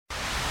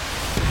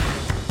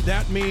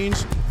that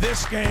means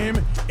this game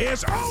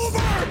is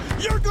over.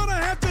 You're going to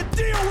have to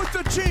deal with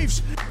the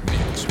Chiefs.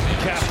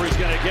 McCaffrey's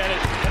going to get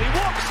it, and he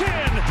walks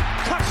in.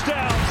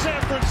 Touchdown, San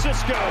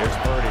Francisco. Here's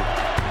Purdy,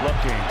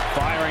 looking,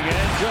 firing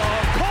end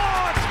zone.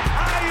 Caught!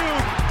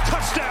 Ayuk,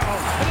 touchdown.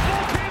 And the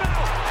ball came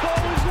out.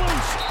 Ball is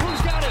loose.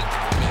 Who's got it?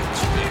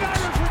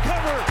 49ers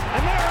recover,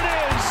 and there it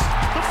is.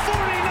 The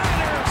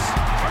 49ers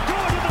are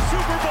going to the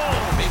Super Bowl.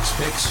 Mikks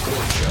Pikks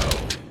Sports Show.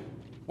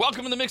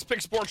 Welcome to the Mikks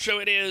Pikks Sports Show.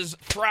 It is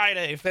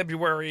Friday,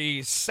 February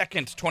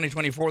 2nd,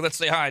 2024. Let's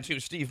say hi to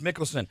Steve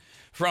Mickelson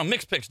from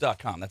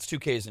MixPix.com. That's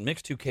 2Ks in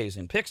Mix, 2Ks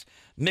in Picks,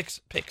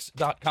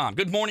 MixPix.com.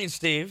 Good morning,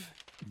 Steve.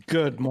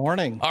 Good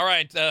morning. All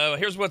right,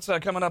 here's what's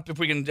coming up if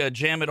we can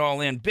jam it all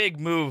in. Big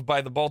move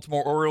by the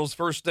Baltimore Orioles.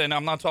 First, and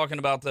I'm not talking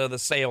about the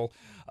sale.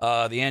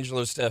 The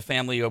Angelos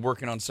family are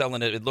working on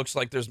selling it. It looks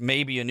like there's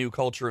maybe a new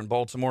culture in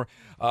Baltimore.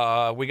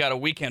 We got a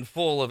weekend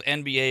full of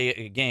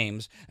NBA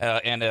games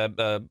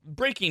and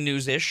breaking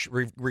news-ish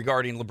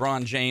regarding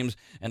LeBron James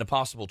and a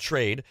possible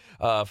trade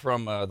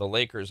from the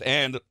Lakers.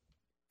 And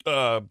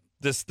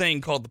this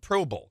thing called the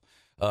Pro Bowl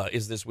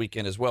is this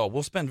weekend as well.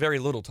 We'll spend very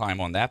little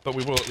time on that, but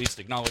we will at least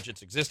acknowledge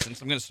its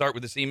existence. I'm going to start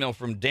with this email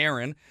from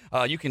Darren.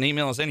 You can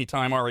email us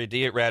anytime,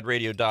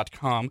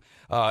 rad@radradio.com,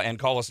 and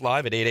call us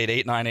live at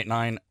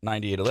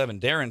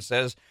 888-989-9811. Darren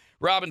says,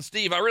 Rob and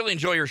Steve, I really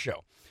enjoy your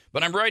show,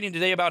 but I'm writing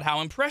today about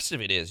how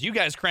impressive it is. You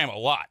guys cram a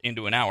lot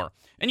into an hour,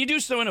 and you do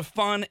so in a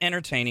fun,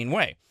 entertaining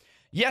way.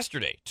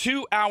 Yesterday,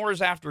 2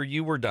 hours after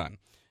you were done,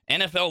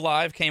 NFL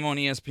Live came on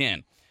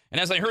ESPN. And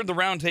as I heard the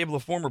roundtable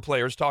of former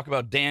players talk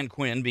about Dan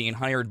Quinn being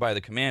hired by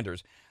the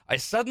Commanders, I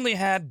suddenly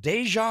had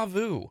deja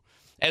vu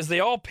as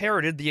they all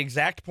parroted the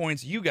exact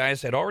points you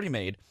guys had already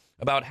made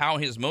about how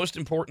his most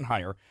important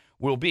hire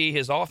will be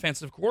his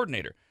offensive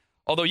coordinator.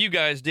 Although you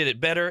guys did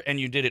it better and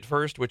you did it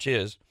first, which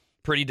is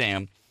pretty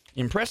damn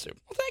impressive.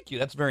 Well, thank you.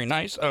 That's very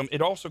nice.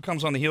 It also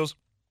comes on the heels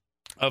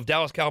of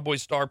Dallas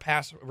Cowboys star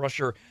pass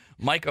rusher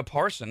Micah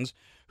Parsons,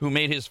 who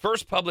made his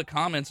first public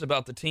comments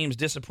about the team's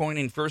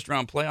disappointing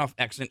first-round playoff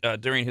exit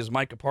during his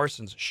Micah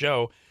Parsons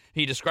show.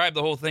 He described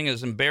the whole thing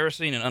as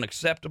embarrassing and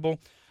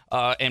unacceptable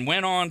and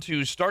went on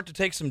to start to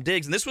take some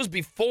digs. And this was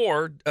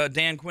before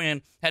Dan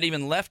Quinn had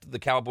even left the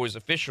Cowboys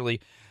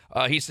officially.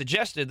 He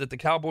suggested that the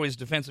Cowboys'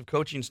 defensive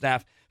coaching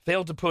staff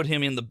failed to put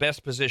him in the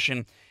best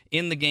position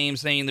in the game,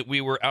 saying that we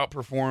were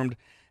outperformed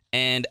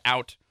and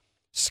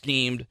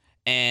out-schemed.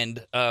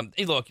 And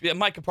look,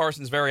 Micah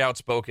Parsons very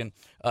outspoken.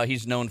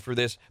 He's known for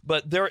this.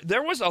 But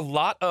there was a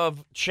lot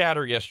of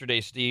chatter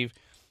yesterday, Steve,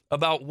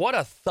 about what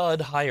a thud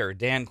hire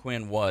Dan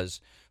Quinn was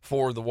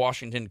for the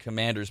Washington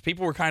Commanders.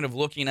 People were kind of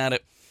looking at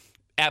it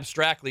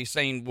abstractly,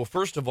 saying, well,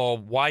 first of all,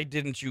 why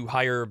didn't you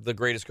hire the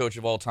greatest coach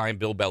of all time,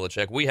 Bill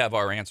Belichick? We have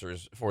our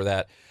answers for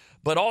that.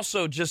 But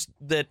also just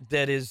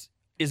that is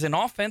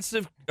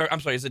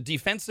a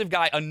defensive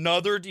guy,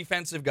 another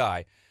defensive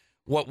guy,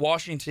 what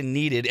Washington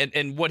needed.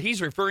 And what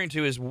he's referring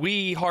to is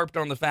we harped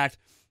on the fact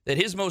that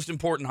his most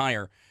important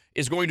hire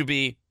is going to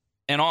be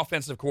an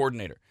offensive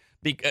coordinator.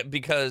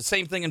 Because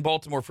same thing in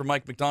Baltimore for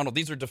Mike McDonald.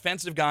 These are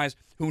defensive guys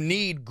who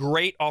need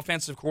great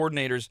offensive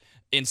coordinators.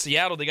 In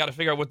Seattle, they got to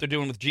figure out what they're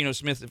doing with Geno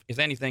Smith, if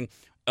anything,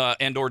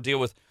 and or deal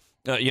with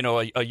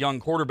a young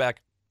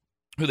quarterback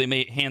who they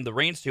may hand the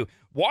reins to.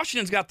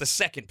 Washington's got the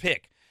second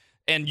pick.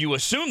 And you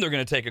assume they're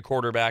going to take a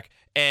quarterback,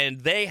 and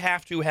they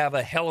have to have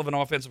a hell of an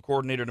offensive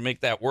coordinator to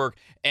make that work.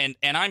 And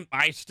I'm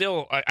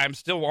still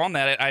on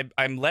that.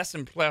 I'm less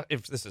impressed,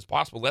 if this is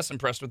possible, less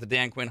impressed with the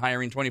Dan Quinn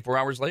hiring 24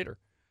 hours later.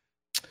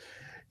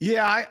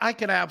 Yeah, I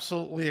can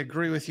absolutely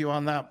agree with you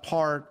on that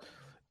part.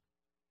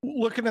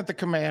 Looking at the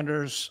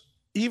Commanders,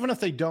 even if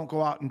they don't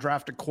go out and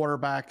draft a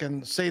quarterback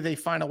and say they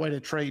find a way to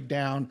trade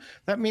down,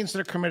 that means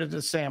they're committed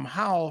to Sam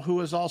Howell,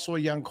 who is also a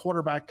young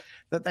quarterback,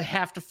 that they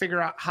have to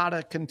figure out how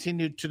to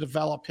continue to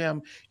develop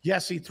him.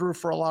 Yes, he threw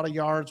for a lot of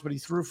yards, but he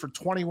threw for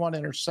 21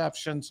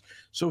 interceptions.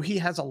 So he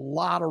has a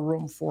lot of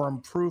room for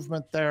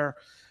improvement there.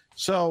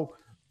 So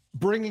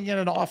bringing in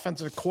an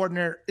offensive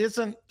coordinator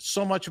isn't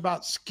so much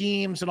about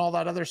schemes and all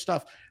that other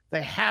stuff.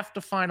 They have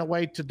to find a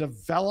way to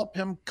develop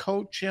him,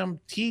 coach him,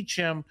 teach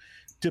him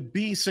to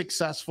be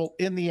successful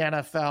in the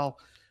NFL.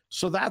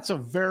 So that's a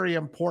very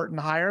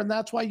important hire. And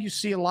that's why you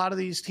see a lot of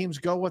these teams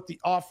go with the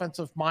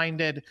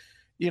offensive-minded,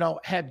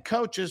 head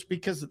coaches,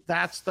 because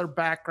that's their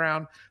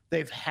background.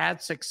 They've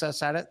had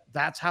success at it.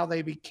 That's how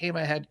they became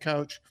a head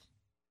coach.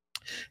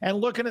 And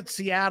looking at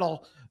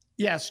Seattle,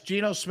 yes,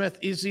 Geno Smith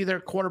is either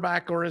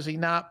quarterback or is he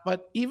not?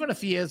 But even if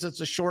he is,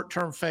 it's a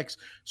short-term fix.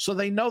 So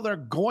they know they're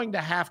going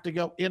to have to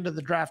go into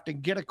the draft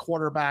and get a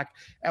quarterback,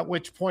 at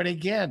which point,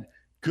 again,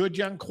 good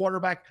young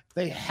quarterback,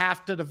 they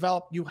have to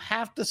develop. You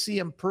have to see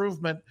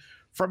improvement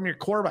from your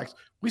quarterbacks.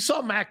 We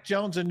saw Mac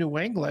Jones in New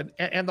England,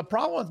 and the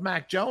problem with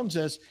Mac Jones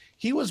is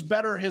he was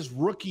better his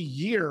rookie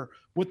year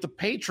with the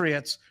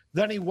Patriots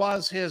than he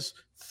was his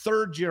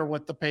third year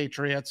with the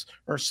Patriots,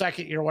 or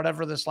second year,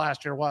 whatever this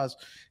last year was.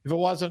 If it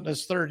wasn't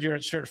his third year,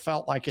 it sure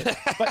felt like it.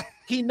 But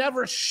he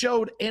never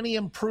showed any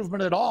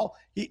improvement at all.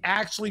 He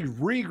actually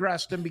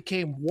regressed and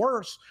became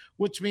worse,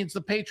 which means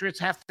the Patriots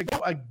have to go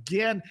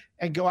again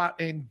and go out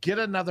and get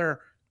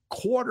another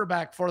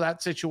quarterback for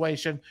that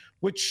situation,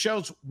 which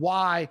shows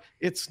why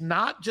it's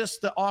not just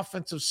the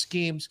offensive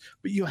schemes,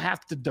 but you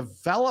have to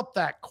develop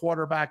that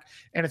quarterback.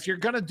 And if you're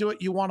going to do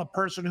it, you want a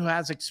person who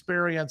has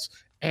experience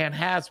and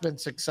has been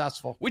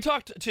successful. We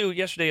talked, too,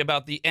 yesterday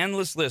about the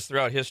endless list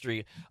throughout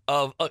history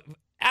of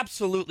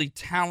absolutely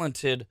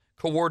talented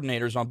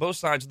coordinators on both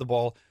sides of the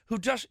ball who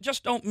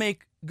just don't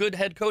make good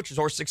head coaches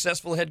or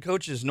successful head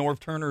coaches. Norv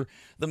Turner,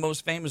 the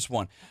most famous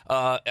one.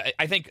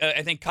 I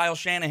think Kyle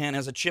Shanahan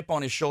has a chip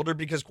on his shoulder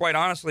because, quite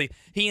honestly,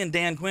 he and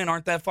Dan Quinn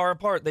aren't that far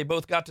apart. They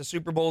both got to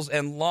Super Bowls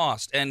and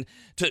lost. And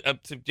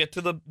to get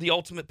to the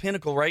ultimate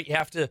pinnacle, right, you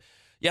have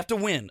to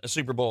win a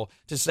Super Bowl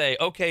to say,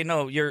 okay,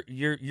 no,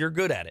 you're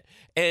good at it.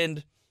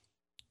 And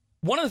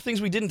one of the things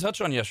we didn't touch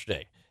on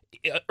yesterday,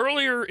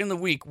 earlier in the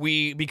week,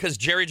 because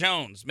Jerry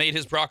Jones made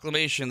his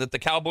proclamation that the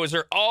Cowboys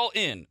are all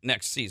in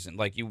next season,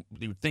 like you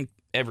think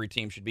every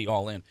team should be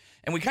all in.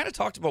 And we kind of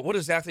talked about what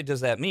exactly does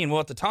that mean. Well,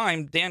 at the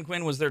time, Dan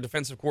Quinn was their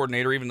defensive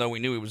coordinator, even though we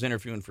knew he was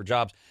interviewing for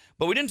jobs.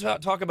 But we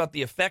didn't talk about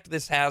the effect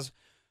this has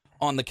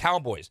on the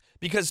Cowboys.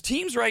 Because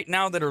teams right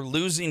now that are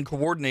losing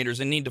coordinators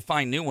and need to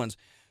find new ones,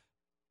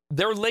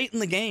 they're late in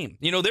the game.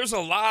 You know, there's a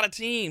lot of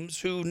teams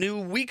who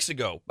knew weeks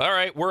ago, all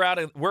right, we're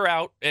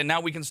out, and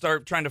now we can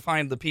start trying to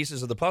find the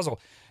pieces of the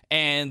puzzle.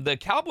 And the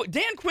Cowboy,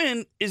 Dan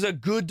Quinn is a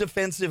good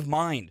defensive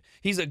mind.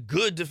 He's a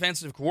good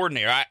defensive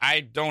coordinator. I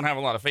don't have a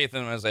lot of faith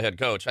in him as a head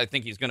coach. I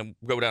think he's going to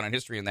go down in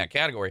history in that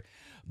category.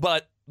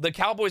 But the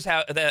Cowboys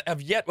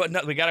have yet,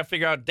 we got to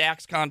figure out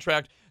Dak's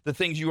contract, the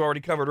things you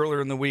already covered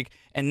earlier in the week,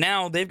 and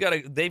now they've got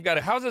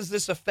to. How does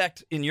this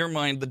affect, in your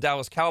mind, the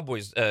Dallas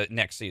Cowboys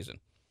next season?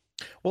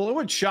 Well, it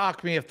would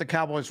shock me if the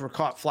Cowboys were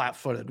caught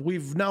flat-footed.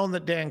 We've known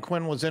that Dan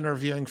Quinn was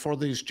interviewing for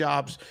these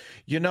jobs.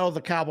 You know, the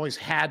Cowboys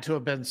had to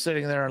have been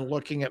sitting there and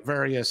looking at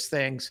various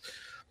things.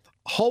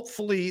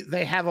 Hopefully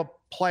they have a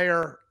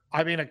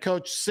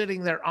coach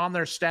sitting there on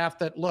their staff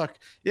that, look,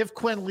 if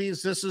Quinn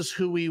leaves, this is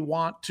who we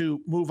want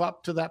to move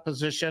up to that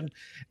position.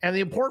 And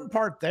the important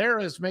part there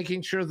is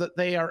making sure that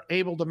they are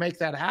able to make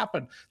that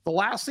happen. The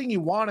last thing you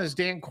want is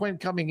Dan Quinn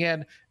coming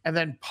in and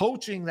then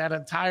poaching that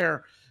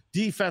entire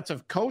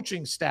defensive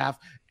coaching staff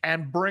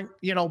and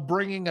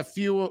bringing a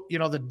few, the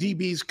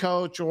DB's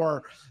coach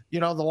or, the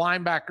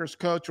linebackers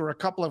coach or a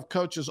couple of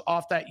coaches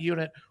off that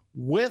unit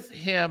with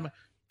him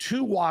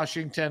to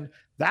Washington.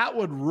 That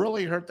would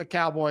really hurt the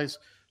Cowboys.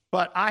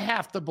 But I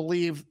have to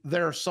believe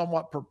they're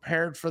somewhat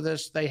prepared for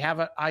this. They have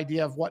an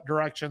idea of what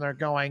direction they're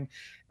going.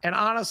 And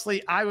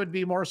honestly, I would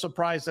be more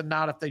surprised than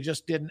not if they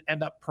just didn't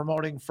end up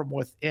promoting from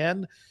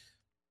within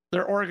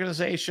their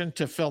organization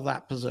to fill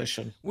that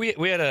position. We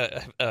had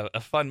a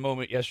fun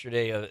moment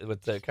yesterday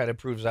with kind of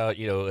proves out,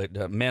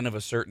 men of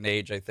a certain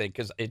age, I think,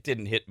 because it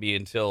didn't hit me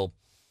until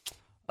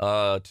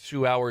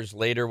 2 hours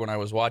later when I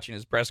was watching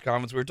his press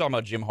conference. We were talking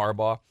about Jim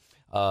Harbaugh,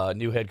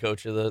 new head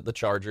coach of the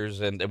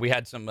Chargers, and we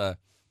had some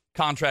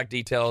contract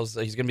details.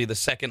 He's going to be the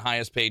second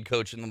highest paid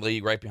coach in the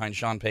league, right behind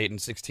Sean Payton,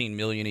 $16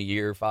 million a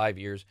year, 5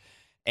 years.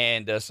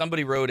 And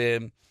somebody wrote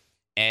in,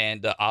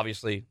 and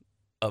obviously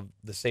of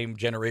the same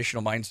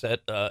generational mindset,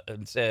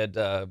 and said,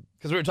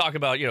 because we were talking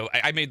about,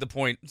 I made the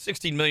point,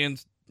 $16 million,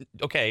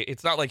 okay,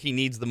 it's not like he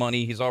needs the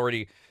money. He's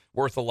already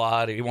worth a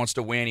lot. He wants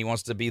to win. He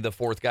wants to be the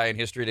fourth guy in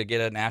history to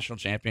get a national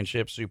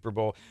championship, Super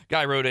Bowl.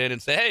 Guy wrote in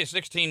and said, hey,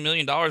 $16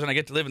 million and I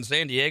get to live in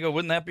San Diego.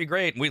 Wouldn't that be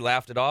great? And we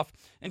laughed it off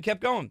and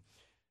kept going.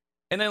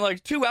 And then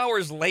 2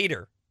 hours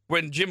later,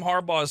 when Jim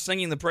Harbaugh is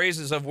singing the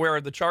praises of where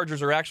the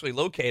Chargers are actually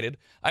located,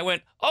 I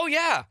went, oh,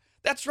 yeah.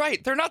 That's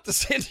right. They're not the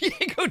San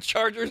Diego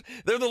Chargers.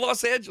 They're the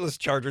Los Angeles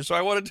Chargers. So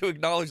I wanted to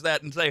acknowledge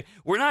that and say,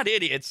 we're not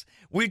idiots.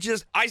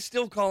 I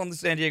still call them the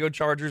San Diego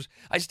Chargers.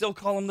 I still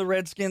call them the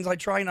Redskins. I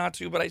try not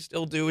to, but I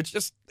still do.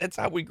 That's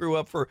how we grew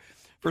up for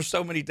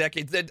so many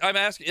decades. I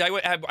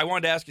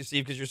wanted to ask you,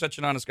 Steve, because you're such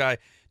an honest guy.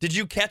 Did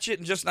you catch it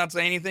and just not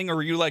say anything? Or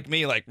were you like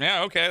me,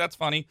 yeah, okay, that's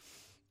funny?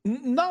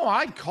 No,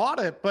 I caught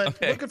it, but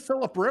okay. Look at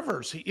Phillip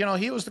Rivers.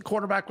 He was the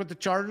quarterback with the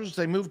Chargers.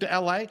 They moved to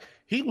L.A.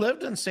 He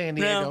lived in San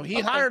Diego. He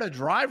hired a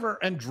driver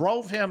and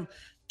drove him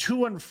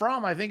to and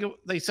from. I think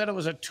they said it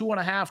was a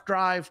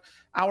 2.5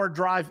 hour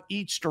drive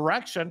each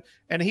direction,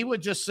 and he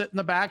would just sit in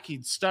the back.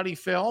 He'd study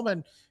film,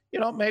 and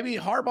maybe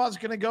Harbaugh's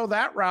going to go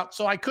that route.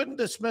 So I couldn't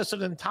dismiss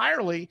it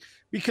entirely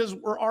because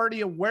we're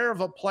already aware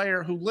of a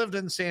player who lived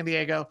in San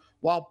Diego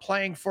while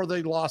playing for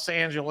the Los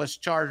Angeles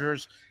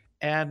Chargers.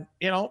 And,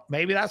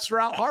 maybe that's the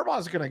route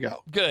Harbaugh's going to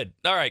go. Good.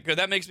 All right, good.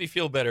 That makes me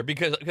feel better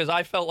because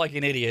I felt like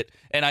an idiot.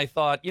 And I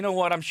thought, you know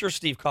what? I'm sure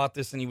Steve caught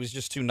this and he was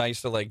just too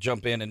nice to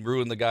jump in and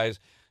ruin the guy's,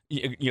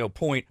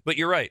 point. But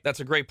you're right. That's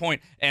a great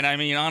point. And I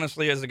mean,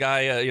 honestly, as a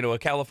guy, a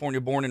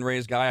California born and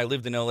raised guy, I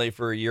lived in L.A.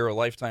 for a year, a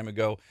lifetime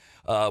ago.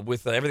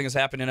 With everything that's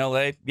happened in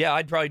L.A., yeah,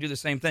 I'd probably do the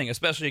same thing,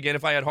 especially, again,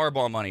 if I had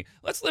Harbaugh money.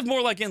 Let's live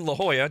more like in La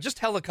Jolla. Just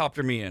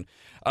helicopter me in.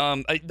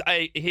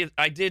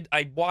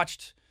 I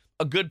watched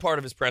a good part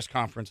of his press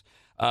conference,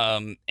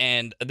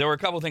 and there were a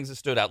couple of things that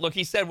stood out. Look,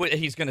 he said what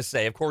he's going to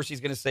say. Of course,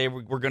 he's going to say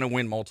we're going to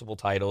win multiple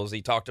titles.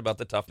 He talked about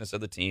the toughness of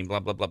the team, blah,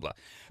 blah, blah, blah.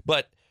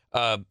 But,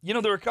 there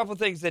were a couple of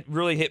things that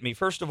really hit me.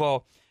 First of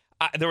all,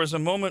 there was a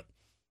moment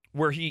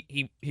where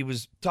he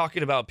was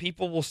talking about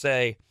people will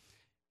say,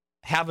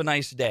 have a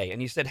nice day. And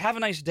he said, have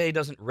a nice day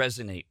doesn't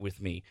resonate with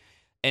me.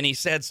 And he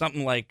said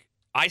something like,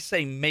 I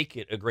say make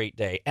it a great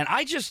day. And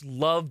I just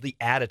love the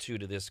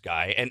attitude of this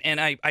guy.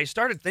 And I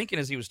started thinking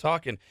as he was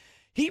talking,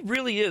 he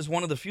really is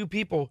one of the few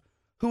people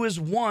who has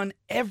won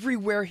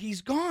everywhere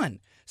he's gone.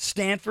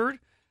 Stanford,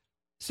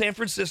 San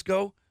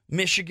Francisco,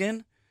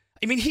 Michigan.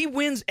 I mean, he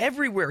wins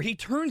everywhere. He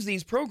turns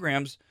these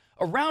programs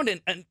around,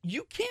 and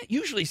you can't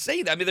usually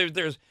say that. I mean,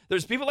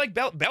 there's people like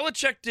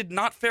Belichick did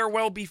not fare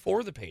well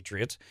before the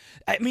Patriots.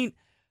 I mean,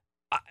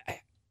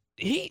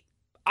 I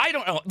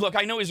don't know. Look,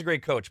 I know he's a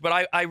great coach,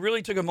 but I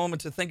really took a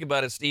moment to think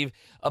about it, Steve,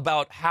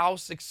 about how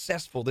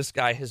successful this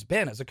guy has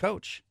been as a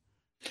coach.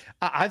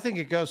 I think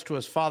it goes to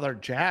his father,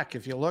 Jack,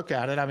 if you look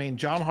at it. I mean,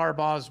 John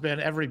Harbaugh has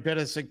been every bit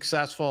as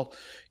successful,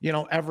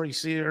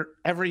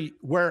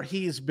 everywhere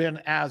he's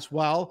been as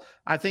well.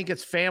 I think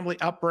it's family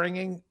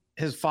upbringing.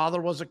 His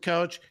father was a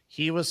coach.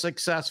 He was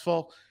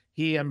successful.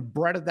 He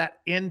embedded that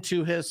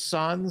into his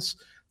sons.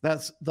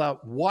 That's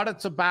what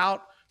it's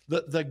about.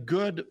 The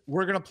good,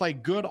 we're going to play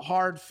good,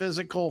 hard,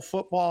 physical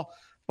football,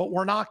 but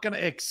we're not going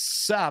to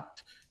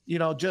accept,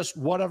 just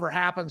whatever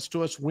happens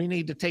to us. We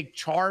need to take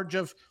charge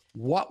of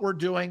what we're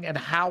doing and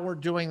how we're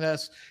doing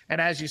this. And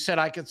as you said,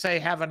 I could say,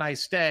 have a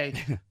nice day,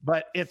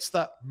 but it's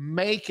the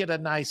make it a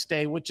nice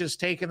day, which is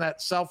taking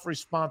that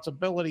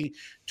self-responsibility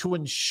to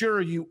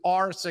ensure you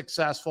are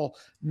successful,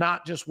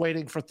 not just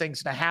waiting for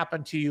things to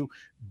happen to you.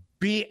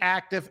 Be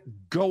active,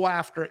 go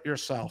after it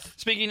yourself.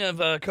 Speaking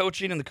of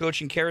coaching and the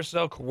coaching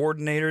carousel,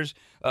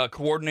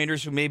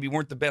 coordinators who maybe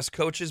weren't the best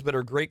coaches but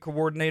are great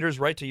coordinators,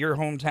 right to your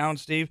hometown,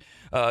 Steve,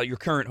 your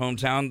current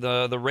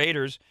hometown, the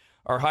Raiders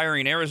are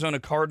hiring Arizona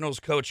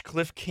Cardinals coach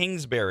Cliff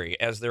Kingsbury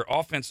as their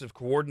offensive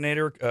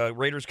coordinator.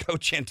 Raiders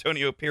coach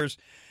Antonio Pierce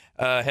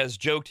has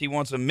joked he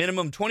wants a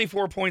minimum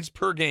 24 points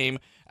per game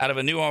out of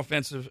a new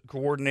offensive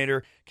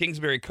coordinator.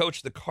 Kingsbury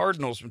coached the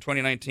Cardinals from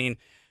 2019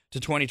 to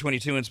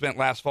 2022 and spent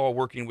last fall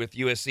working with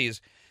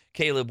USC's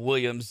Caleb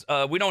Williams.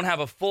 We don't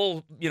have a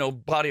full,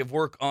 body of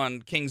work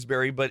on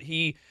Kingsbury, but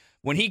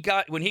when he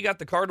got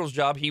the Cardinals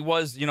job, he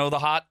was, the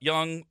hot,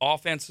 young,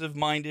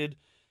 offensive-minded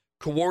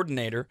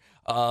coordinator.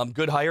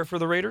 Good hire for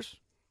the Raiders?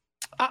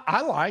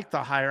 I like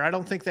the hire. I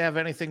don't think they have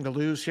anything to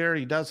lose here.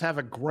 He does have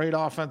a great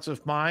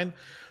offensive mind.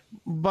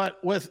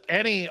 But with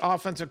any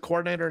offensive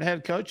coordinator and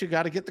head coach, you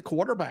got to get the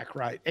quarterback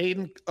right.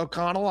 Aiden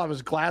O'Connell, I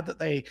was glad that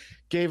they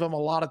gave him a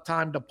lot of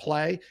time to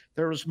play.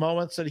 There was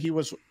moments that he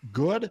was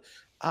good.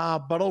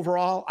 But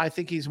overall, I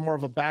think he's more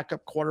of a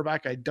backup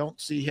quarterback. I don't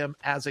see him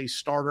as a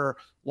starter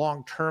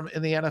long-term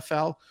in the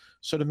NFL.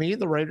 So to me,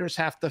 the Raiders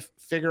have to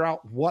figure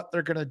out what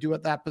they're going to do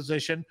at that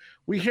position.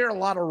 We hear a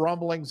lot of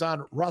rumblings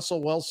on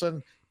Russell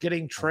Wilson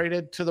getting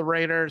traded to the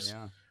Raiders.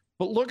 Yeah.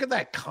 But look at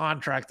that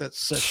contract that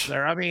sits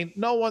there. I mean,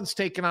 no one's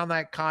taking on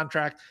that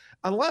contract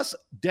unless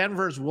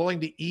Denver's willing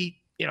to eat,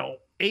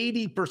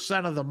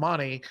 80% of the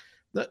money.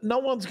 No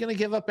one's going to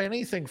give up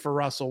anything for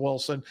Russell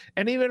Wilson.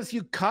 And even if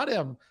you cut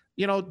him,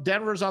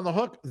 Denver's on the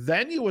hook,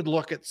 then you would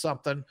look at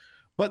something.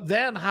 But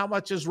then how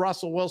much is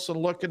Russell Wilson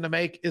looking to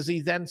make? Is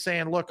he then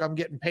saying, look, I'm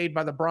getting paid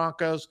by the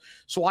Broncos,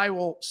 so I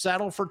will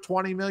settle for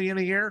 $20 million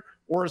a year?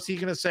 Or is he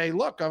going to say,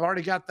 look, I've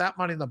already got that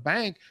money in the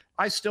bank.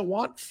 I still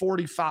want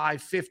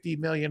 $45-50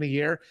 million a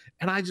year.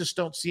 And I just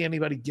don't see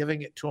anybody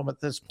giving it to him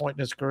at this point in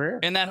his career.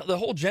 And that the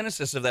whole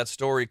genesis of that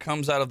story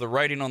comes out of the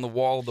writing on the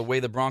wall, the way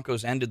the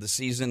Broncos ended the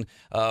season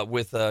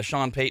with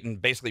Sean Payton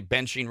basically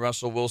benching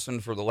Russell Wilson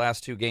for the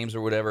last 2 games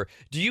or whatever.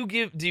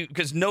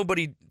 Because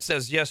nobody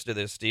says yes to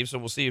this, Steve, so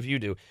we'll see if you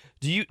do.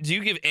 Do you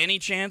give any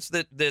chance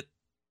that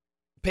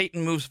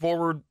Payton moves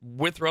forward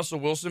with Russell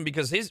Wilson?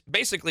 Because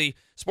basically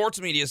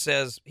sports media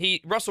says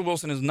Russell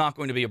Wilson is not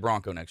going to be a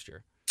Bronco next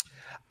year.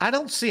 I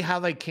don't see how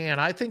they can.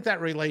 I think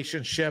that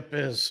relationship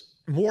is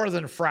more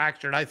than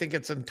fractured. I think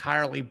it's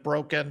entirely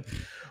broken.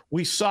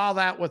 We saw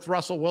that with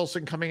Russell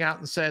Wilson coming out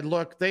and said,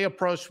 look, they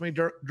approached me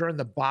during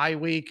the bye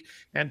week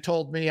and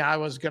told me I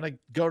was going to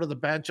go to the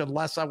bench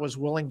unless I was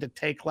willing to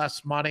take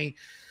less money.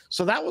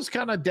 So that was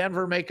kind of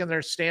Denver making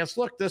their stance.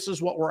 Look, this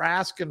is what we're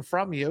asking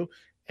from you.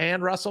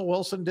 And Russell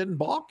Wilson didn't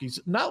balk. He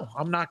said, no,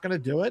 I'm not going to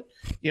do it.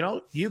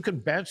 You can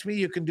bench me.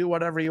 You can do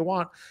whatever you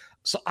want.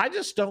 So I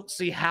just don't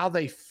see how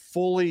they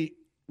fully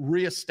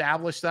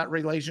reestablish that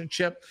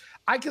relationship.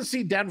 I can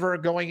see Denver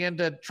going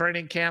into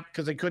training camp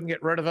because they couldn't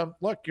get rid of him.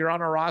 Look, you're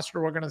on a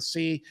roster. We're going to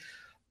see.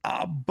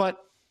 But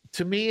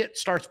to me, it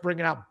starts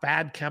bringing out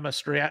bad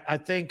chemistry. I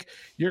think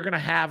you're going to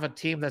have a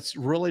team that's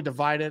really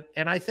divided.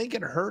 And I think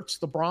it hurts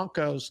the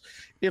Broncos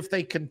if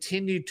they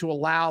continue to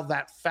allow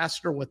that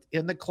fester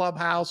within the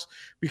clubhouse,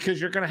 because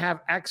you're going to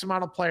have X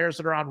amount of players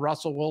that are on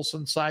Russell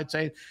Wilson's side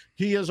saying,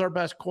 he is our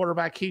best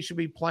quarterback, he should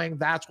be playing.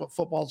 That's what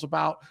football's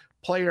about.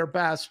 Play your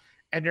best.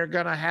 And you're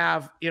going to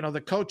have,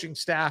 the coaching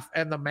staff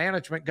and the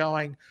management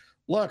going,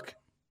 look,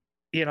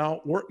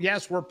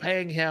 we're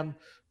paying him,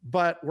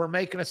 but we're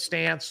making a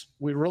stance.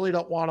 We really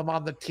don't want him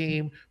on the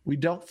team. We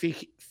don't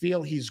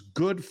feel he's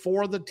good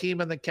for the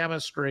team and the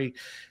chemistry.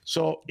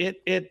 So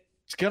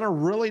it's going to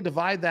really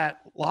divide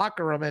that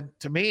locker room. And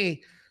to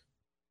me,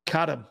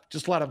 cut him.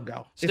 Just let him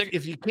go.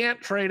 If you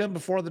can't trade him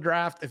before the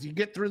draft, if you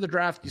get through the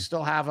draft, you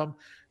still have him.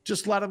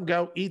 Just let him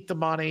go, eat the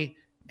money,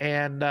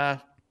 and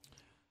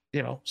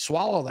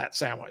swallow that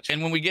sandwich.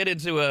 And when we get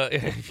into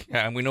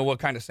and we know what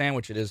kind of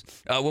sandwich it is,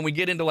 when we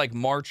get into like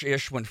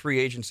March-ish, when free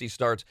agency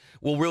starts,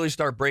 we'll really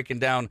start breaking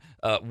down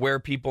where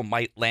people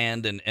might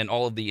land and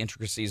all of the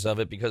intricacies of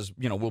it, because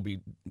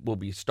we'll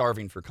be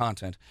starving for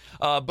content.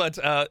 But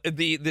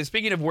the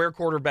speaking of where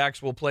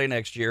quarterbacks will play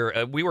next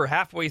year, we were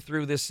halfway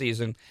through this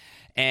season,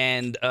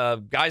 and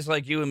guys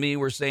like you and me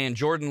were saying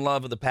Jordan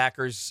Love of the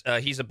Packers,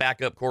 he's a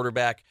backup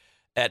quarterback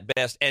at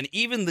best. And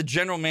even the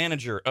general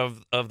manager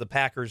of the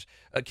Packers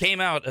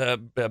came out,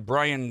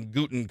 Brian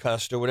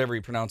Gutekunst, or whatever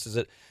he pronounces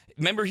it.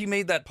 Remember, he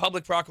made that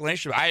public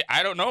proclamation,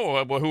 I don't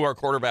know who our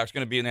quarterback's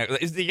going to be in there.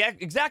 It's the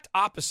exact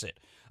opposite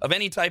of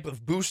any type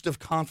of boost of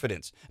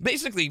confidence.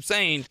 Basically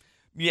saying,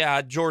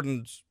 yeah,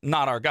 Jordan's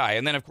not our guy.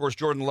 And then, of course,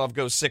 Jordan Love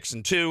goes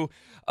 6-2,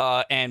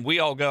 and we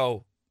all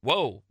go,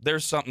 whoa,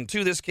 there's something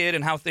to this kid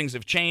and how things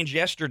have changed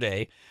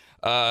yesterday.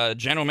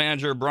 General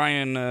manager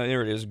Brian,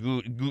 there it is,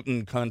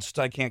 Gutekunst,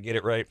 I can't get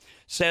it right,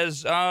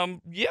 says,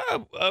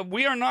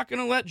 we are not going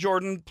to let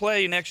Jordan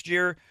play next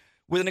year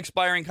with an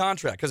expiring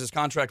contract, because his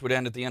contract would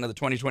end at the end of the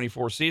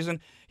 2024 season.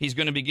 He's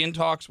going to begin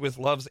talks with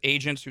Love's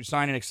agents who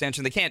sign an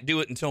extension. They can't do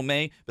it until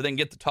May, but then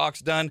get the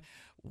talks done.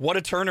 What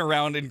a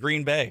turnaround in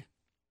Green Bay.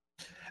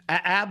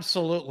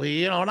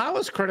 Absolutely. And I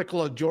was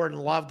critical of Jordan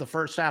Love the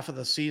first half of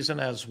the season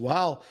as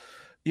well.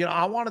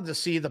 I wanted to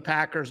see the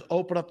Packers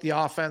open up the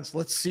offense.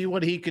 Let's see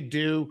what he could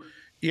do,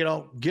 get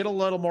a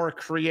little more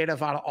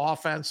creative on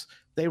offense.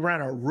 They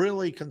ran a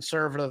really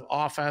conservative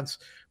offense.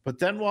 But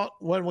then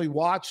when we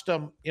watched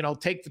him,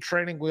 take the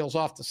training wheels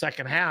off the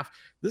second half,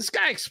 this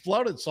guy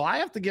exploded. So I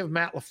have to give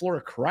Matt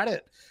LaFleur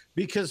credit,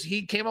 because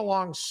he came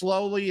along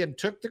slowly and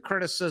took the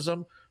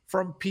criticism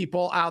from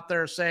people out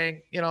there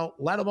saying,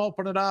 let him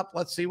open it up.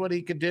 Let's see what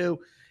he could do.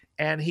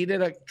 And he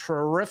did a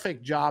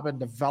terrific job in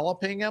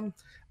developing him.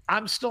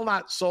 I'm still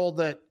not sold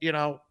that,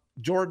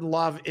 Jordan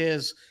Love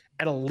is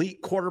an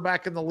elite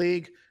quarterback in the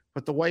league,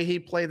 but the way he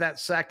played that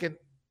second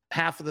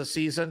half of the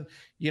season,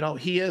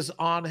 he is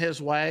on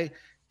his way.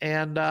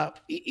 And, I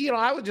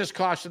would just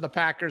caution the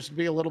Packers to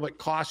be a little bit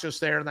cautious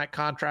there in that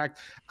contract.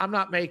 I'm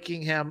not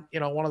making him,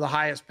 one of the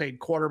highest paid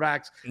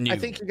quarterbacks. I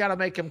think you got to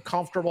make him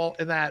comfortable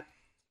in that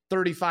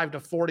 $35 to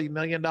 $40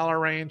 million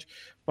range,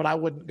 but I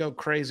wouldn't go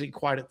crazy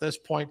quite at this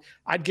point.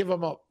 I'd give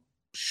him a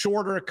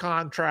shorter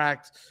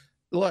contract.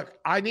 Look,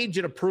 I need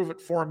you to prove it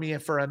for me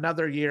for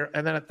another year,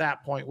 and then at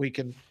that point we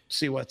can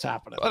see what's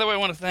happening. By the way, I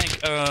want to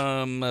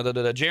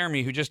thank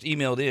Jeremy, who just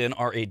emailed in,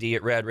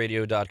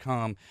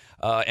 rad@radradio.com,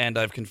 and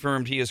I've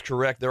confirmed he is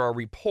correct. There are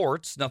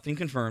reports, nothing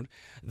confirmed,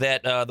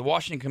 that the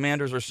Washington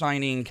Commanders are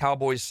signing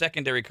Cowboys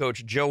secondary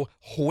coach Joe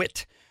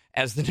Whitt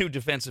as the new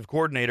defensive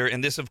coordinator,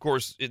 and this, of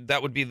course,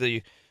 that would be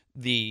the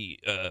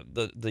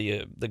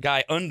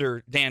guy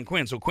under Dan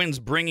Quinn. So Quinn's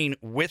bringing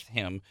with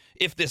him,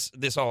 if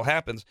this all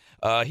happens,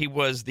 he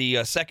was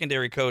the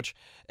secondary coach,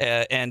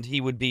 and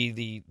he would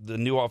be the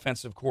new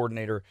offensive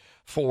coordinator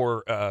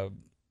for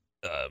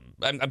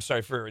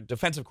for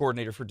defensive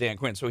coordinator for Dan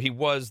Quinn. So he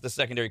was the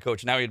secondary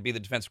coach. Now he'd be the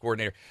defensive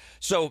coordinator.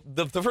 So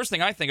the first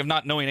thing I think of,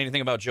 not knowing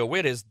anything about Joe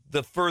Whitt, is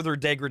the further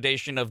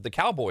degradation of the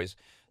Cowboys.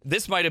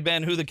 This might have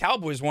been who the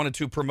Cowboys wanted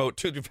to promote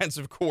to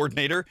defensive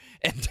coordinator,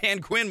 and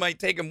Dan Quinn might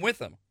take him with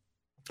him.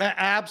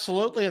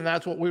 Absolutely. And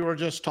that's what we were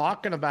just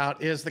talking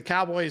about, is the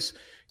Cowboys,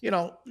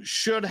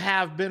 should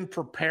have been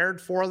prepared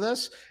for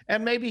this.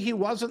 And maybe he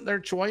wasn't their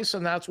choice,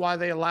 and that's why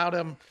they allowed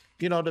him,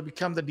 to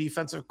become the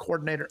defensive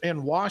coordinator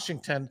in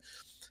Washington.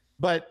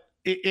 But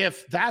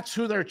if that's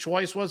who their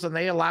choice was and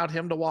they allowed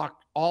him to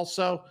walk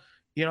also,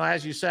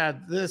 as you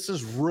said, this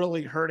is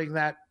really hurting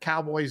that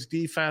Cowboys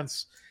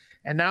defense.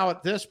 And now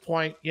at this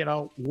point,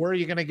 where are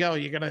you going to go?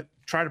 You're going to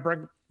try to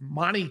bring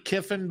Monty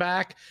Kiffin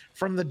back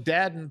from the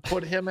dead and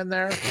put him in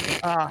there?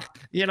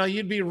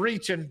 You'd be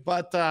reaching,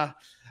 but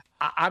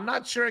I'm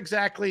not sure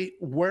exactly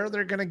where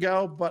they're going to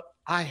go, but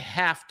I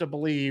have to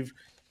believe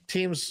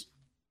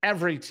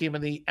every team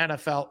in the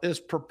NFL is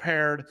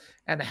prepared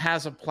and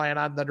has a plan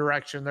on the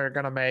direction they're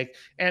going to make.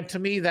 And to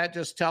me, that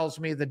just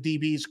tells me the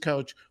DB's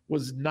coach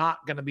was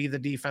not going to be the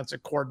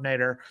defensive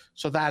coordinator.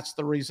 So that's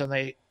the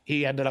reason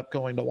he ended up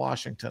going to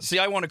Washington. See,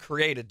 I want to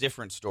create a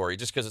different story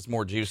just because it's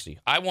more juicy.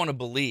 I want to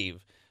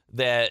believe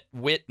that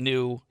Whitt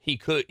knew he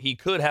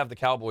could have the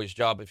Cowboys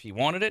job if he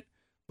wanted it,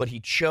 but he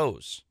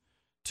chose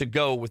to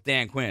go with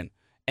Dan Quinn.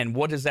 And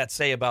what does that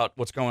say about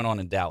what's going on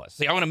in Dallas?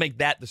 See, I want to make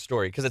that the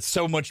story because it's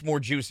so much more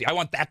juicy. I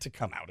want that to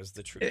come out as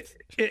the truth.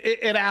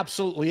 It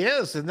absolutely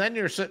is. And then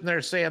you're sitting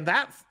there saying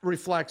that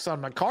reflects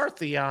on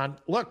McCarthy on,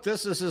 look,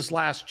 this is his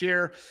last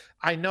year.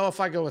 I know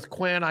if I go with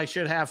Quinn, I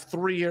should have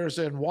 3 years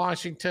in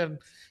Washington,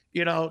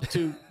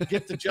 to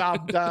get the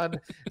job done.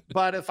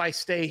 But if I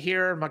stay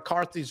here and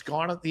McCarthy's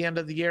gone at the end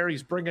of the year,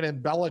 he's bringing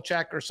in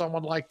Belichick or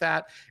someone like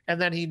that. And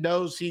then he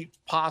knows he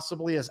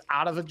possibly is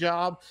out of a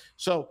job.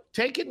 So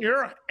taking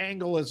your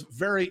angle is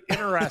very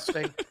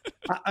interesting.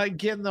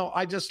 Again, though,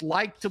 I just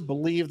like to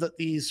believe that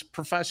these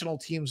professional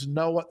teams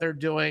know what they're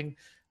doing.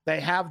 They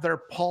have their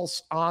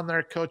pulse on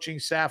their coaching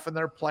staff and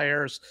their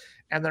players,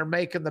 and they're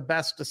making the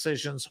best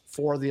decisions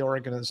for the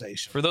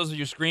organization. For those of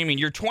you screaming,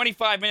 you're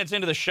 25 minutes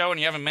into the show and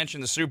you haven't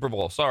mentioned the Super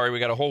Bowl. Sorry, we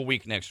got a whole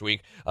week next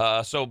week.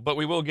 But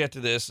we will get to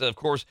this. Of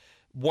course,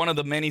 one of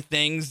the many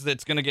things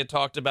that's going to get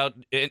talked about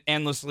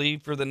endlessly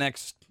for the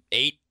next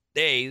 8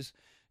 days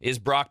is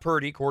Brock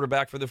Purdy,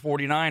 quarterback for the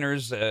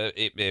 49ers.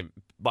 A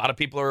lot of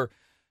people are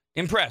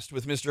impressed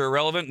with Mr.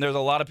 Irrelevant. And there's a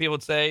lot of people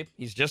that say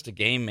he's just a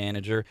game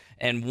manager.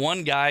 And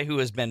one guy who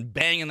has been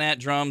banging that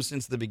drum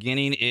since the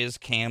beginning is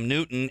Cam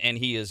Newton, and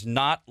he is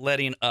not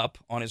letting up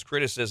on his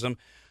criticism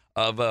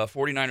of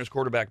 49ers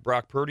quarterback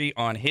Brock Purdy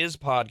on his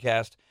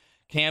podcast.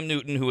 Cam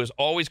Newton, who has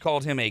always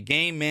called him a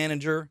game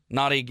manager,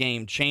 not a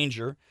game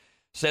changer,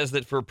 says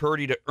that for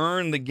Purdy to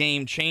earn the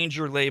game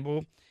changer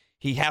label,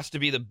 he has to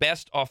be the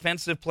best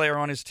offensive player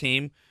on his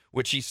team,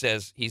 which he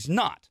says he's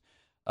not.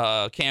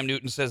 Cam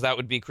Newton says that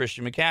would be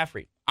Christian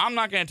McCaffrey. I'm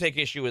not going to take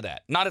issue with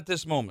that. Not at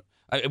this moment.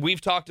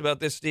 We've talked about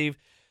this, Steve.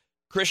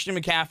 Christian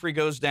McCaffrey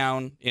goes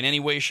down in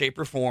any way, shape,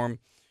 or form.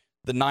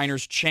 The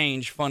Niners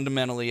change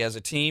fundamentally as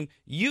a team.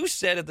 You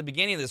said at the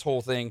beginning of this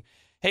whole thing,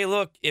 hey,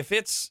 look, if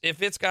it's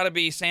got to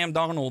be Sam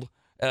Darnold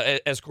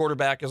as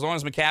quarterback, as long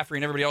as McCaffrey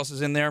and everybody else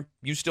is in there,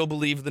 you still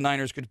believe the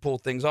Niners could pull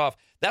things off.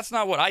 That's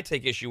not what I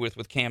take issue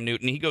with Cam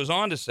Newton. He goes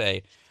on to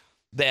say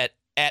that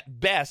at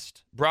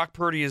best, Brock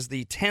Purdy is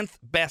the 10th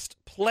best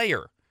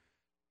player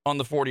on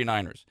the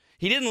 49ers.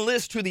 He didn't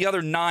list who the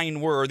other 9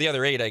 were, or the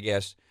other 8, I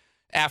guess,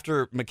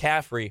 after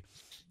McCaffrey.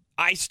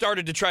 I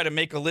started to try to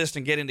make a list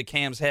and get into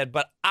Cam's head,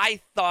 but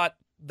I thought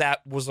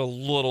that was a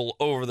little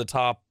over the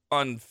top,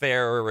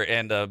 unfair,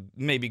 and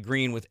maybe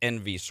green with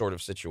envy sort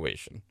of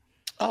situation.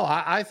 Oh,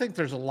 I think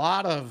there's a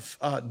lot of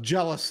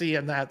jealousy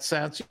in that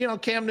sense.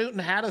 Cam Newton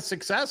had a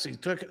success. He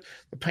took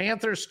the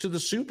Panthers to the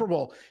Super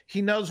Bowl.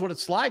 He knows what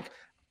it's like.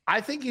 I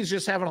think he's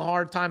just having a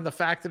hard time. The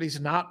fact that he's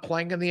not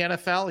playing in the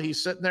NFL,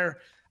 he's sitting there.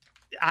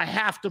 I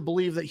have to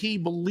believe that he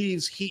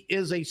believes he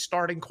is a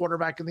starting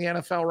quarterback in the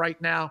NFL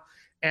right now,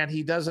 and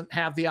he doesn't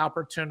have the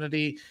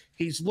opportunity.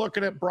 He's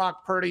looking at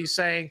Brock Purdy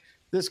saying,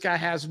 this guy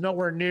has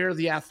nowhere near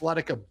the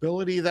athletic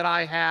ability that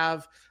I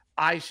have.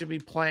 I should be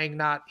playing,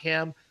 not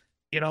him.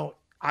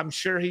 I'm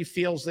sure he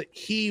feels that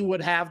he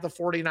would have the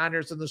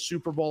 49ers in the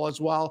Super Bowl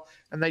as well,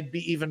 and they'd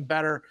be even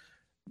better.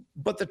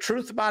 But the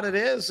truth about it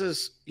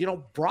is,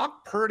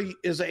 Brock Purdy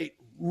is a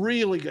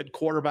really good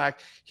quarterback.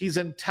 He's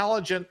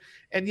intelligent.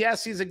 And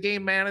yes, he's a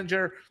game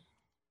manager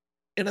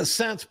in a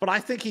sense, but I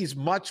think he's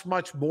much,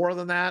 much more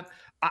than that.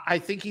 I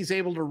think he's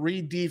able to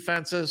read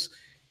defenses.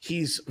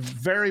 He's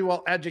very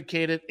well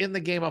educated in the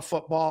game of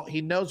football.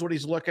 He knows what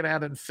he's looking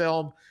at in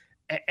film.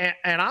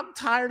 And I'm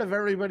tired of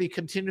everybody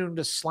continuing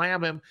to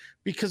slam him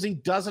because he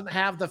doesn't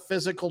have the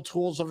physical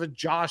tools of a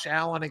Josh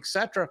Allen,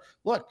 etc.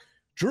 Look,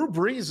 Drew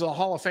Brees is a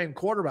Hall of Fame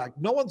quarterback.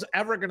 No one's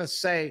ever going to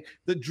say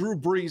that Drew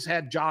Brees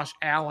had Josh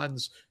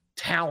Allen's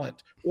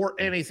talent or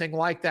anything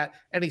like that,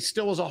 and he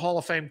still was a Hall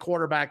of Fame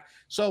quarterback.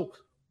 So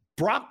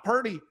Brock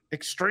Purdy,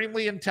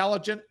 extremely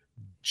intelligent,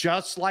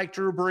 just like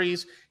Drew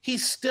Brees.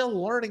 He's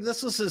still learning.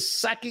 This is his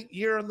second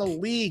year in the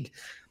league.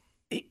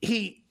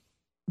 He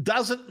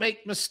doesn't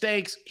make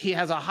mistakes. He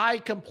has a high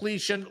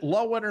completion,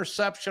 low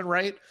interception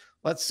rate.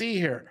 Let's see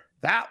here.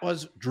 That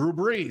was Drew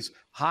Brees.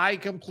 High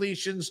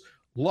completions,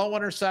 low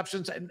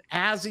interceptions. And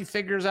as he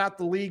figures out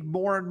the league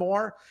more and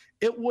more,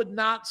 it would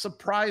not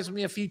surprise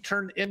me if he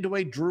turned into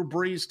a Drew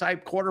Brees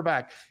type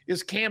quarterback.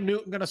 Is Cam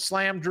Newton going to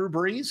slam Drew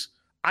Brees?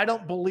 I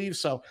don't believe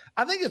so.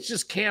 I think it's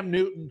just Cam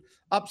Newton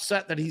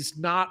upset that he's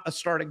not a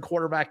starting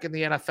quarterback in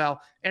the NFL,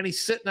 and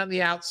he's sitting on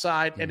the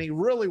outside, and he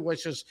really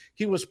wishes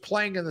he was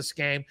playing in this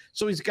game.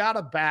 So he's got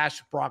to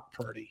bash Brock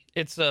Purdy.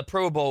 It's a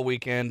Pro Bowl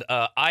weekend.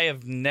 I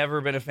have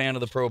never been a fan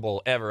of the Pro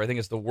Bowl ever. I think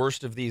it's the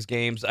worst of these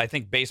games. I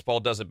think baseball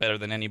does it better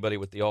than anybody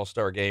with the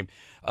All-Star game.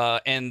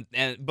 But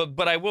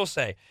I will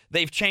say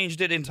they've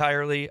changed it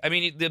entirely. I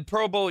mean, the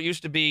Pro Bowl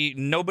used to be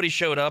nobody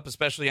showed up,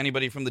 especially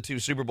anybody from the 2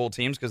 Super Bowl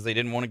teams because they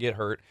didn't want to get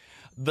hurt.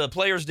 The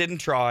players didn't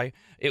try.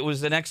 It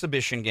was an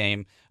exhibition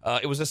game.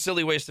 It was a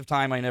silly waste of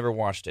time. I never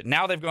watched it.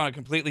 Now they've gone a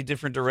completely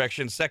different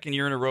direction. Second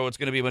year in a row, it's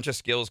going to be a bunch of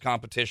skills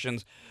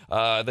competitions.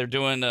 They're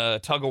doing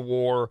tug of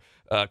war,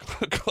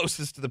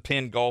 closest to the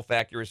pin golf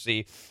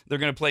accuracy. They're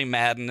going to play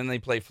Madden, and they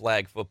play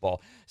flag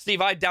football. Steve,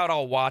 I doubt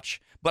I'll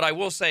watch, but I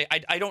will say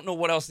I don't know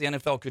what else the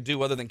NFL could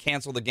do other than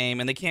cancel the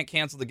game, and they can't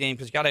cancel the game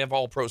because you got to have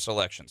all pro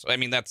selections. I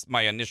mean, that's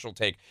my initial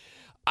take.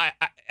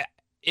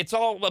 it's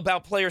all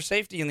about player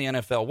safety in the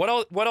NFL.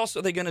 What else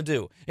are they going to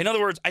do? In other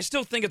words, I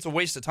still think it's a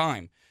waste of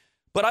time,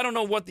 but I don't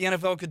know what the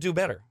NFL could do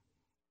better.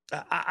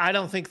 I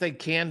don't think they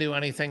can do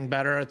anything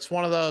better. It's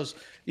one of those,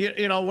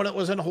 you know, when it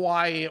was in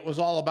Hawaii, it was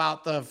all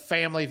about the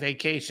family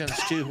vacations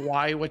to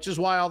Hawaii, which is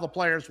why all the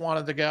players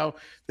wanted to go.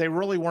 They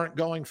really weren't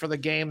going for the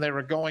game. They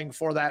were going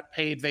for that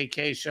paid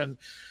vacation.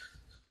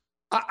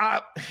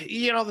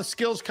 You know, the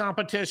skills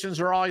competitions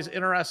are always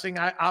interesting.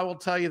 I will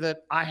tell you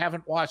that I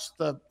haven't watched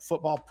the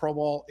football Pro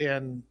Bowl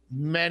in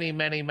many,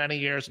 many, many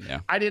years. Yeah.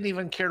 I didn't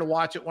even care to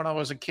watch it when I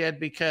was a kid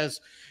because,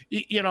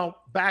 you know,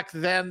 back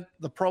then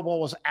the Pro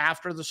Bowl was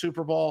after the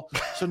Super Bowl.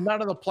 So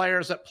none of the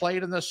players that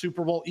played in the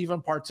Super Bowl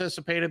even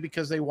participated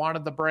because they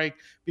wanted the break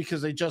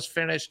because they just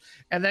finished.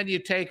 And then you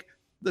take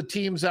the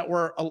teams that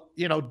were,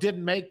 you know,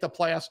 didn't make the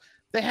playoffs.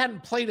 They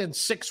hadn't played in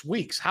 6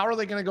 weeks. How are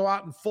they going to go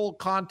out in full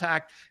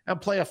contact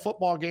and play a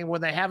football game when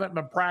they haven't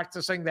been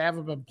practicing? They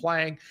haven't been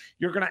playing.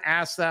 You're going to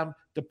ask them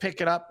to pick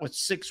it up with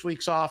 6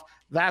 weeks off.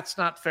 That's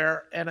not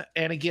fair. And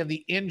again,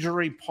 the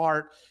injury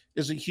part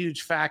is a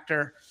huge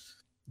factor.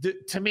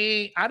 To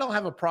me, I don't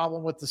have a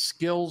problem with the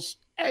skills.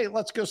 Hey,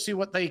 let's go see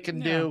what they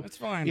can do. That's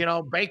fine. You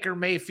know, Baker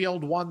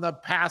Mayfield won the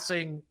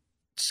passing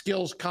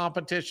skills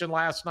competition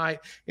last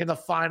night in the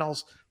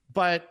finals,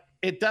 but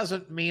it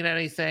doesn't mean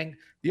anything.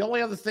 The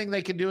only other thing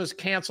they can do is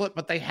cancel it,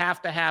 but they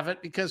have to have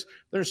it because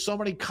there's so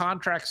many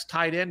contracts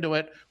tied into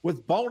it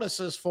with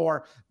bonuses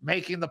for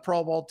making the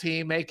Pro Bowl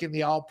team, making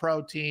the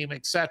All-Pro team,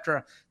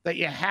 etc., that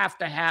you have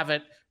to have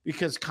it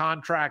because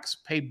contracts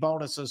pay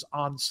bonuses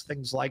on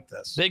things like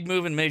this. Big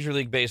move in Major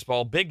League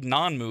Baseball. Big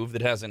non-move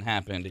that hasn't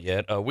happened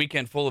yet. A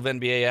weekend full of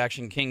NBA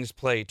action. Kings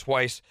play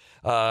twice.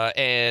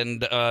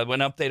 And an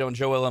update on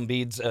Joel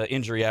Embiid's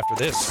injury after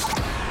this.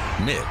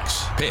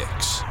 Mikks,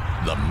 Pikks,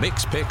 the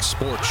Mikks Pikks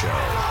Sports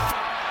Show.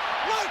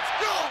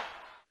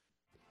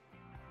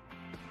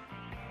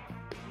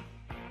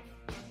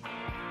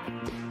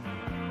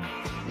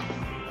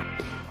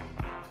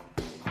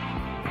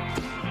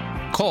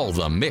 Call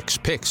the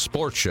Mikks Pikks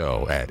Sports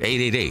Show at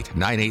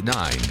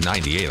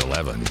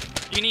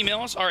 888-989-9811. You can email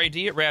us,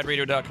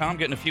 rad@radradio.com.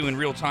 Getting a few in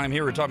real time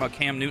here. We're talking about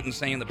Cam Newton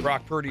saying that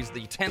Brock Purdy's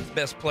the 10th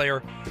best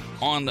player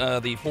on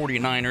the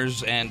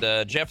 49ers. And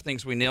Jeff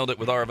thinks we nailed it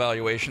with our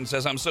evaluation.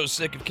 Says, I'm so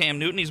sick of Cam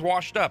Newton. He's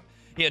washed up.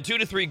 He had 2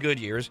 to 3 good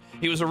years.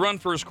 He was a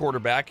run-first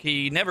quarterback.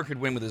 He never could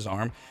win with his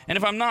arm. And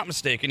if I'm not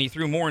mistaken, he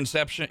threw more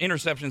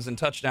interceptions than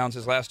touchdowns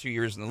his last 2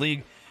 years in the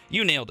league.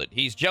 You nailed it.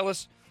 He's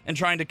jealous and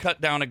trying to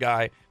cut down a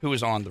guy who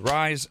is on the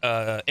rise.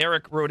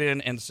 Eric wrote in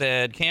and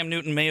said, Cam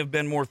Newton may have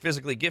been more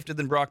physically gifted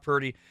than Brock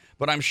Purdy,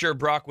 but I'm sure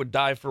Brock would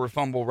dive for a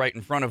fumble right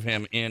in front of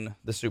him in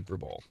the Super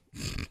Bowl.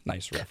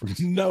 Nice reference.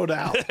 No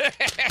doubt.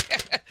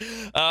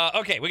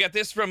 Okay, we got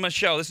this from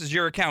Michelle. This is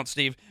your account,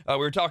 Steve. We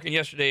were talking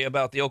yesterday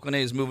about the Oakland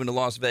A's moving to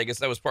Las Vegas.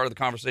 That was part of the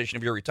conversation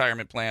of your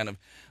retirement plan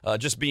of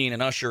just being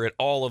an usher at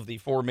all of the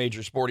 4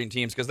 major sporting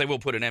teams, because they will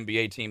put an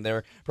NBA team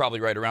there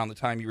probably right around the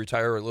time you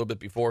retire or a little bit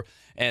before.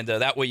 And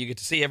that way you get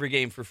to see every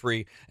game for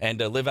free and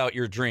live out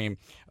your dream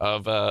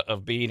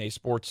of being a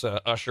sports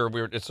usher.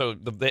 So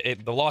the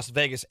Las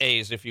Vegas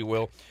A's, if you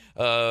will.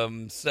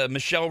 So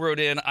Michelle wrote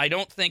in, I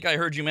don't think I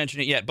heard you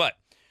mention it yet, but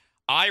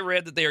I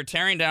read that they are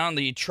tearing down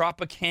the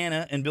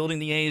Tropicana and building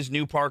the A's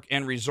new park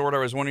and resort. I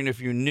was wondering if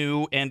you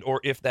knew and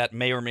or if that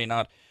may or may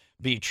not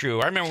be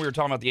true. I remember we were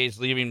talking about the A's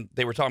leaving.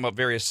 They were talking about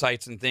various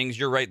sites and things.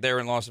 You're right there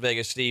in Las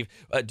Vegas, Steve.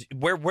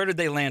 Where did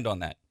they land on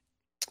that?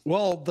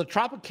 Well, the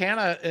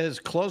Tropicana is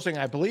closing.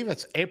 I believe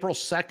it's April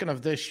 2nd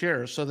of this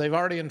year. So they've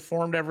already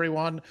informed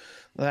everyone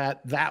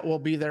that that will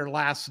be their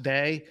last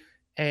day.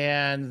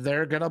 And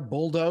they're going to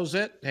bulldoze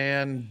it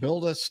and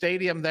build a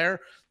stadium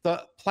there.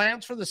 The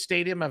plans for the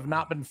stadium have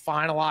not been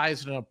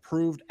finalized and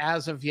approved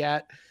as of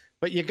yet.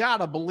 But you got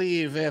to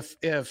believe if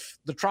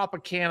the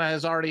Tropicana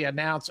has already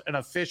announced an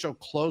official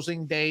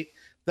closing date,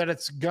 that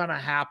it's going to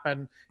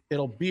happen.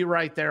 It'll be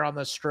right there on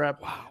the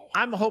Strip. Wow.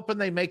 I'm hoping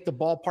they make the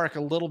ballpark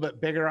a little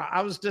bit bigger.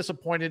 I was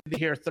disappointed to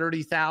hear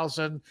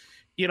 30,000.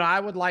 You know, I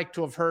would like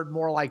to have heard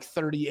more like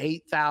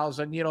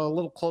 38,000, you know, a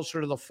little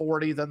closer to the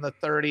 40 than the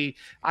 30.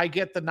 I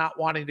get the not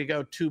wanting to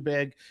go too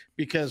big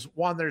because,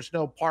 one, there's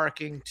no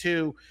parking.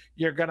 2,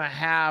 you're going to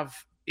have,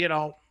 you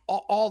know,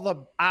 all the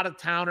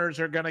out-of-towners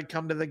are going to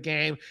come to the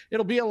game.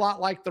 It'll be a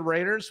lot like the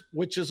Raiders,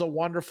 which is a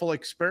wonderful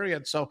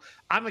experience. So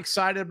I'm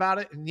excited about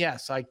it. And,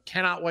 yes, I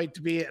cannot wait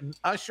to be an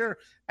usher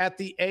at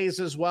the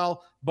A's as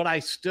well, but I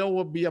still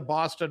will be a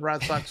Boston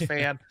Red Sox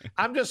fan.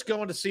 I'm just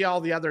going to see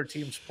all the other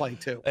teams play,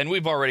 too. And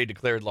we've already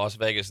declared Las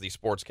Vegas the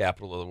sports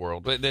capital of the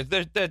world. But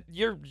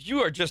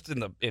you are just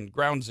in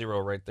ground zero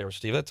right there,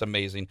 Steve. That's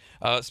amazing.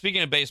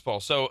 Speaking of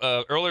baseball, so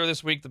earlier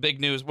this week, the big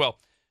news,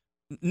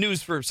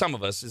 news for some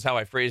of us is how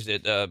I phrased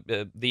it.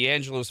 The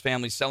Angelos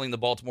family selling the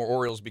Baltimore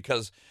Orioles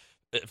because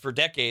for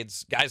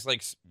decades, guys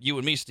like you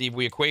and me, Steve,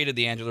 we equated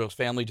the Angelos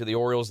family to the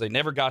Orioles. They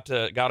never got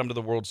them to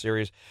the World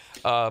Series.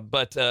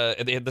 But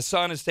the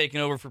son has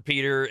taken over for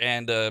Peter,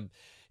 and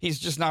he's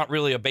just not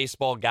really a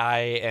baseball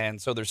guy.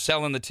 And so they're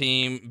selling the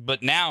team.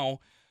 But now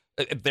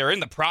they're in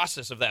the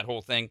process of that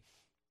whole thing.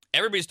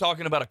 everybody's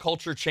talking about a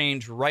culture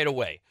change right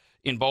away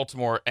in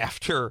Baltimore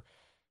after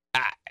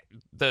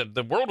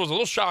the world was a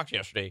little shocked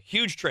yesterday.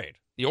 Huge trade.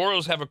 The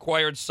Orioles have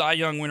acquired Cy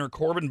Young winner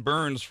Corbin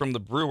Burnes from the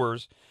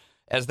Brewers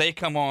as they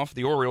come off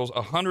the Orioles'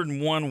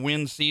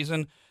 101-win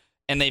season,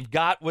 and they've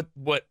got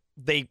what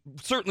they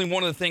certainly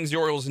one of the things the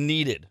Orioles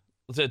needed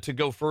to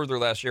go further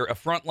last year, a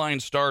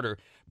frontline starter.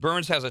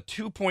 Burnes has a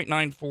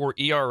 2.94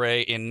 ERA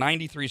in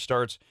 93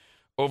 starts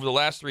over the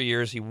last 3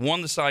 years. He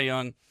won the Cy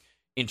Young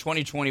in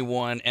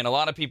 2021, and a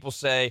lot of people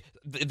say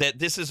that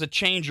this is a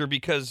changer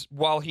because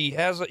while he's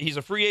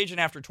a free agent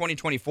after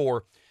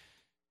 2024,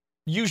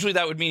 usually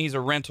that would mean he's a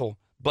rental.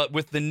 But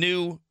with the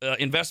new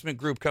investment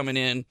group coming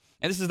in,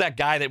 and this is that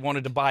guy that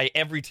wanted to buy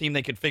every team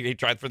they could figure. He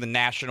tried for the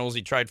Nationals.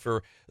 He tried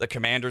for the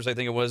Commanders, I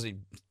think it was. He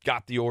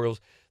got the Orioles.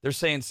 They're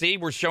saying, see,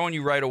 we're showing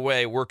you right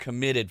away we're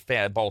committed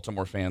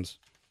Baltimore fans.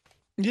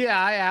 Yeah,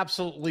 I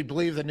absolutely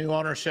believe the new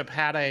ownership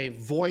had a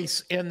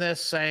voice in this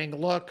saying,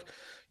 look,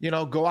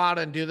 go out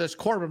and do this.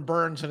 Corbin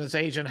Burnes and his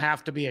agent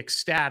have to be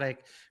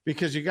ecstatic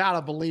because you got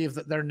to believe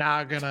that they're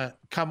now going to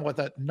come with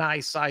a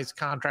nice size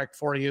contract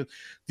for you.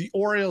 The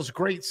Orioles,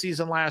 great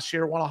season last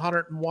year, won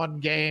 101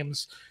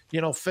 games,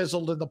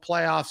 fizzled in the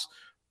playoffs.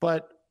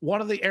 But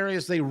one of the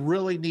areas they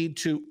really need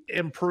to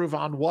improve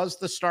on was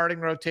the starting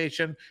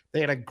rotation.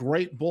 They had a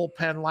great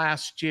bullpen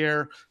last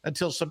year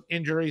until some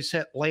injuries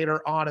hit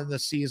later on in the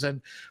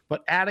season.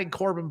 But adding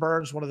Corbin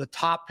Burnes, one of the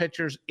top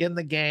pitchers in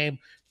the game,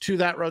 to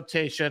that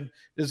rotation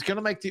is going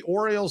to make the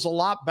Orioles a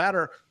lot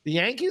better. The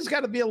Yankees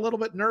got to be a little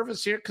bit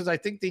nervous here because I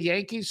think the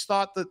Yankees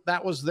thought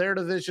that was their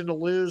division to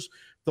lose.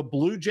 The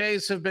Blue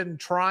Jays have been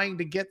trying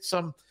to get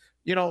some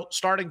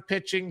starting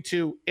pitching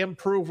to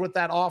improve with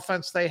that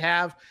offense they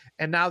have.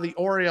 And now the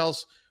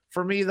Orioles,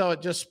 for me, though,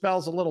 it just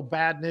spells a little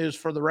bad news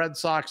for the Red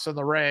Sox and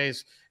the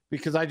Rays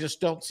because I just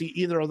don't see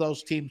either of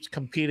those teams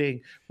competing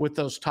with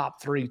those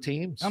top three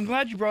teams. I'm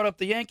glad you brought up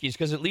the Yankees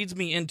because it leads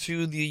me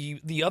into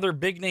the other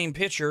big-name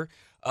pitcher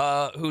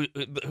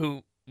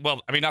who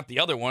well, I mean, not the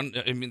other one.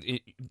 I mean,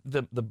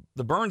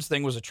 the Burnes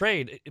thing was a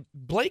trade.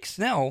 Blake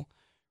Snell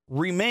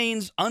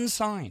remains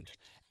unsigned.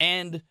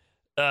 And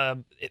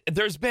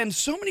there's been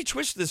so many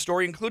twists to this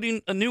story,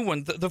 including a new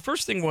one. The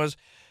first thing was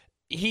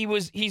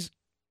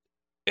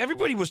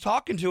everybody was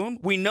talking to him.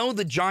 We know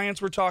the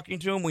Giants were talking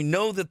to him. We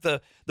know that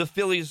the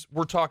Phillies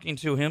were talking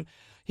to him.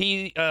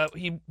 He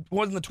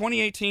was the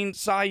 2018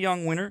 Cy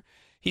Young winner.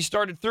 He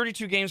started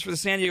 32 games for the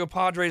San Diego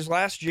Padres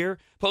last year,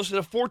 posted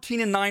a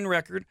 14-9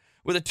 record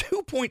with a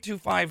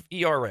 2.25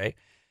 ERA.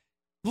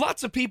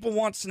 Lots of people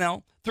want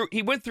Snell.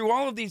 He went through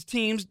all of these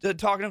teams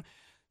talking to him.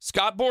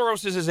 Scott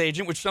Boras is his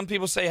agent, which some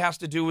people say has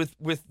to do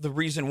with the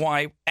reason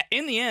why.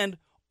 In the end,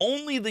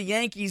 only the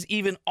Yankees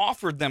even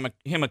offered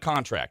him a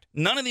contract.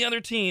 None of the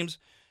other teams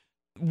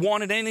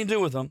wanted anything to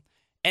do with him.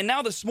 And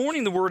now this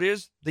morning, the word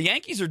is the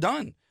Yankees are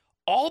done.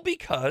 All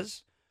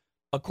because,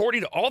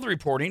 according to all the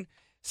reporting,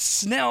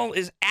 Snell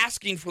is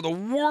asking for the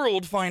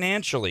world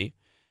financially.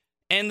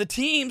 And the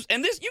teams,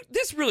 and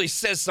this really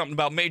says something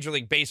about Major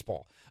League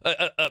Baseball,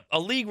 a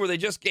league where they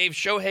just gave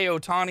Shohei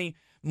Ohtani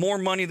more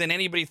money than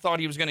anybody thought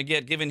he was going to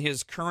get given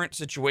his current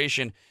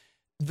situation,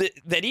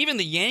 that even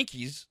the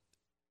Yankees,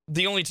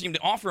 the only team to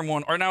offer him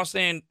one, are now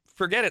saying,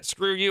 forget it,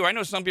 screw you. I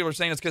know some people are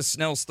saying it's because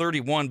Snell's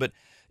 31, but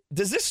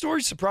does this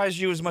story surprise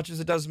you as much as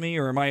it does me,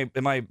 or am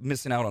I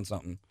missing out on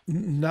something?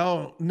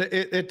 No,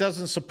 it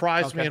doesn't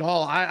surprise me at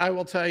all. I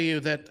will tell you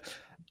that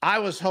I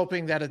was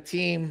hoping that a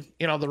team,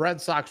 the Red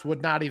Sox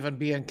would not even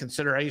be in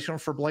consideration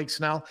for Blake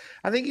Snell.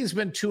 I think he's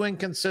been too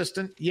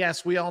inconsistent.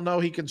 Yes, we all know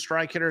he can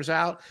strike hitters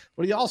out,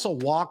 but he also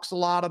walks a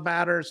lot of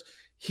batters.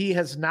 He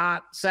has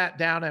not sat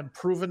down and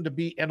proven to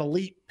be an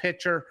elite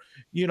pitcher,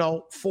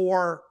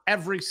 for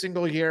every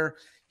single year.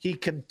 He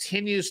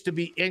continues to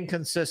be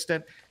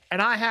inconsistent.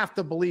 And I have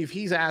to believe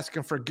he's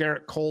asking for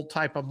Garrett Cole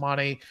type of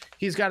money.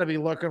 He's got to be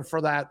looking for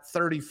that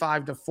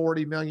 35 to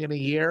 40 million a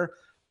year.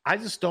 I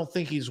just don't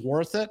think he's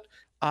worth it.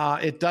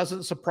 It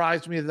doesn't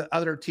surprise me that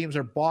other teams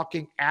are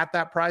balking at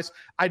that price.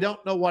 I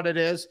don't know what it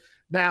is.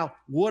 Now,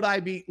 would I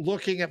be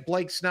looking at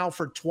Blake Snell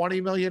for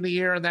 20 million a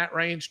year in that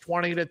range,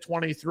 20 to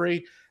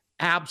 23?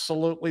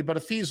 Absolutely. But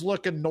if he's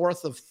looking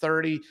north of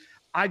 30,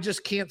 I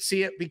just can't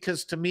see it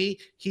because to me,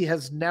 he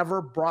has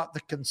never brought the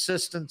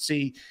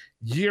consistency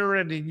year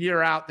in and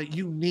year out that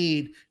you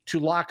need to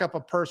lock up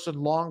a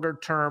person longer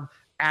term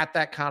at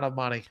that kind of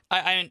money.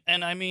 I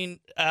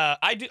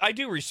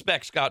do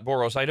respect Scott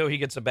Boras. I know he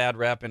gets a bad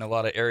rap in a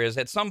lot of areas.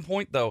 At some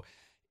point, though,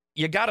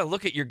 you got to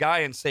look at your guy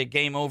and say,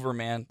 game over,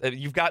 man.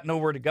 You've got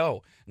nowhere to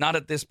go. Not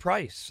at this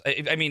price.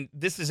 I mean,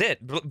 this is it.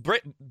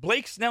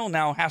 Blake Snell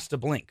now has to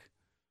blink.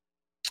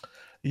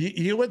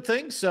 You would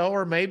think so,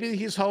 or maybe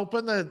he's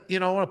hoping that,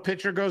 a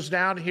pitcher goes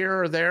down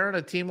here or there and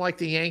a team like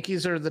the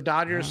Yankees or the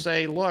Dodgers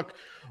say, look,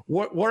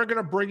 we're going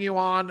to bring you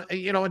on,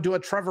 and do a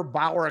Trevor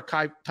Bauer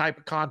type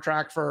of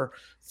contract for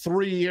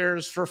 3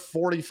 years for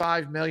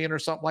 $45 million or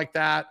something like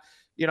that.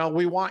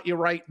 we want you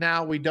right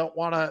now. We don't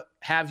want to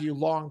have you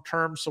long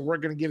term. So we're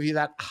going to give you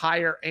that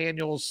higher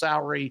annual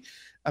salary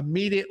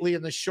immediately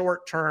in the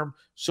short term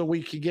so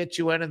we can get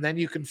you in, and then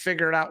you can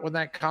figure it out when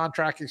that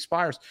contract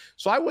expires.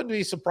 So I wouldn't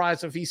be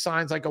surprised if he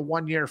signs like a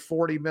 1-year,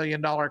 $40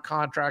 million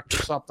contract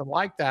or something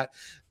like that.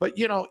 But,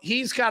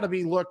 he's got to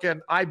be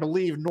looking, I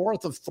believe,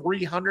 north of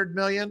 $300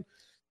 million.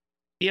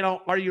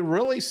 Are you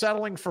really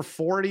settling for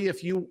 40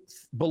 if you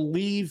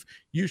believe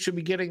you should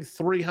be getting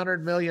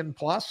 $300 million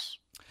plus?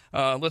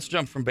 Let's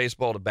jump from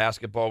baseball to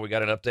basketball. We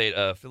got an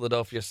update.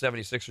 Philadelphia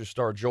 76ers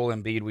star Joel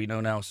Embiid, we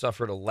know now,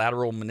 suffered a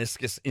lateral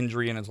meniscus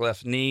injury in his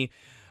left knee.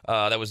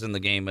 That was in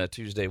the game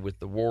Tuesday with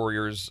the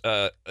Warriors.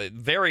 A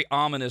very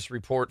ominous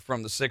report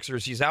from the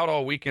Sixers. He's out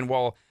all weekend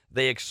while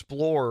they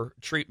explore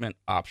treatment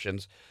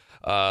options.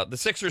 The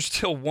Sixers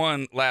still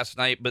won last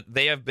night, but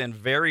they have been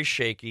very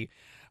shaky.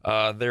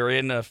 They're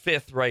in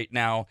fifth right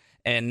now,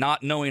 and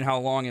not knowing how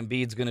long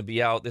Embiid's going to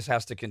be out, this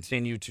has to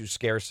continue to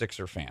scare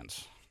Sixer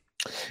fans.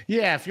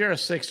 Yeah, if you're a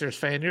Sixers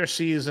fan, your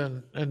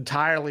season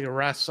entirely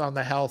rests on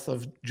the health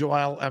of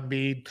Joel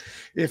Embiid.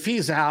 If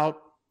he's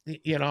out,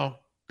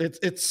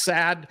 it's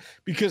sad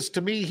because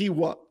to me he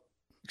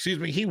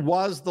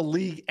was the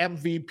league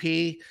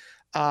MVP.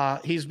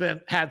 He's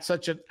had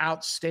such an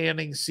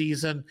outstanding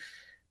season.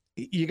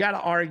 You got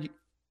to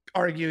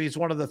argue he's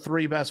one of the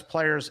 3 best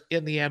players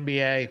in the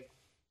NBA,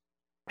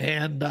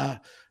 and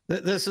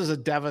this is a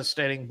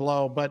devastating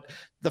blow. But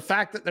the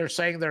fact that they're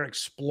saying they're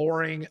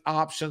exploring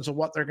options of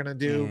what they're going to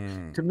do,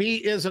 to me,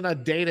 isn't a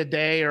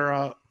day-to-day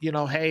or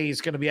hey,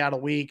 he's going to be out a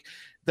week.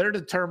 They're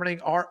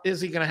determining, is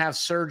he going to have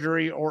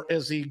surgery or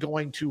is he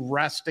going to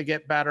rest to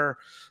get better?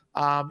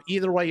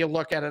 Either way you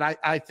look at it,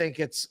 I think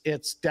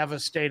it's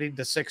devastating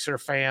to Sixer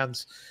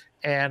fans.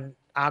 And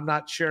I'm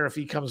not sure if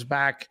he comes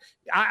back.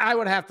 I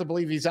would have to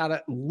believe he's out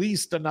at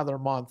least another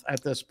month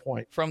at this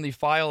point. From the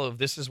file of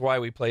This Is Why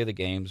We Play the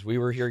Games, we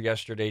were here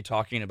yesterday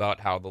talking about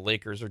how the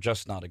Lakers are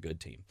just not a good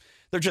team.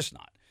 They're just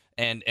not.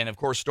 And of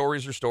course,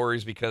 stories are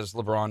stories because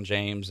LeBron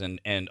James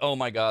and oh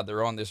my God,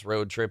 they're on this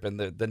road trip, and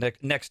the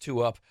next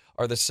 2 up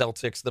are the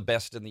Celtics, the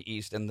best in the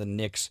East, and the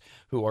Knicks,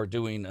 who are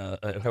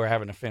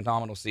having a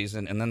phenomenal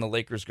season. And then the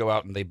Lakers go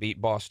out and they beat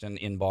Boston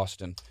in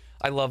Boston.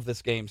 I love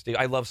this game, Steve.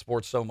 I love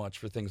sports so much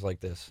for things like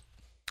this.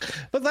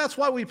 But that's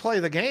why we play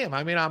the game.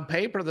 I mean, on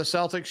paper, the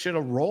Celtics should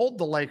have rolled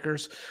the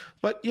Lakers,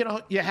 but you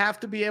have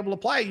to be able to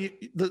play.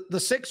 The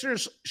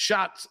Sixers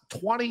shot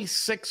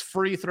 26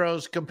 free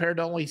throws compared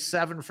to only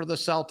 7 for the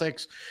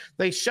Celtics.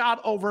 They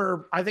shot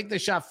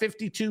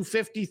 52,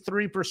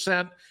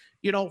 53%,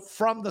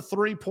 from the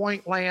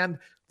 3-point land.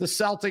 The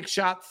Celtics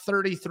shot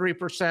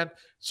 33%.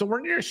 So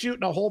when you're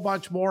shooting a whole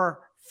bunch more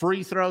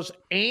free throws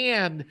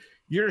and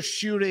you're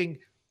shooting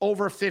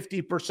over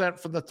 50%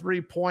 from the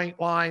 3-point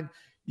line,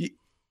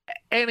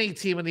 any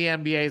team in the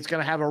NBA is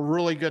going to have a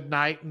really good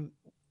night. And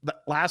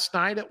last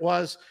night it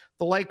was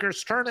the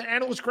Lakers' turn,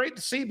 and it was great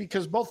to see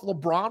because both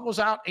LeBron was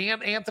out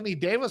and Anthony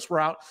Davis were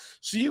out.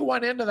 So you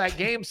went into that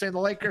game saying the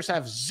Lakers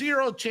have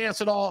 0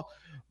 chance at all,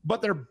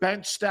 but their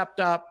bench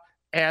stepped up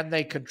and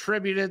they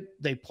contributed.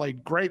 They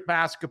played great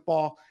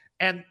basketball.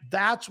 And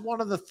that's one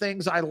of the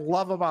things I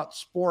love about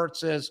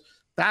sports is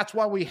that's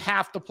why we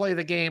have to play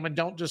the game and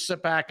don't just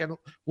sit back and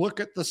look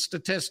at the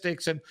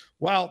statistics and,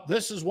 well,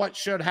 this is what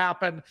should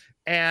happen.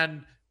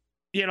 And,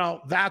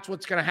 that's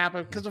what's going to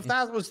happen. Because if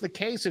that was the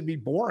case, it'd be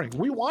boring.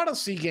 We want to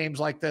see games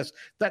like this,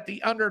 that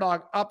the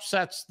underdog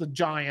upsets the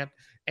giant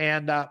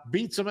and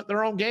beats them at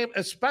their own game,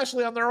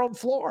 especially on their own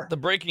floor. The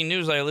breaking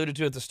news I alluded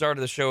to at the start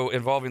of the show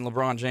involving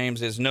LeBron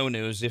James is no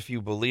news, if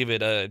you believe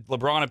it.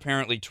 LeBron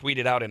apparently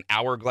tweeted out an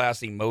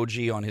hourglass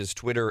emoji on his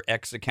Twitter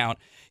X account.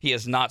 He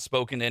has not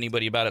spoken to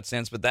anybody about it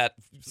since, but that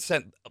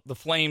sent the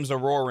flames a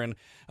roaring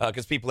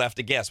because people have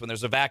to guess. When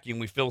there's a vacuum,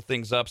 we fill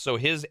things up. So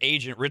his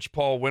agent, Rich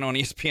Paul, went on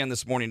ESPN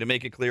this morning to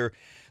make it clear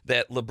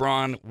that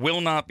LeBron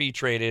will not be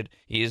traded.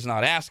 He is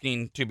not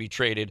asking to be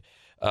traded,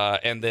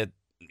 and that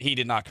he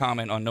did not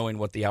comment on knowing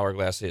what the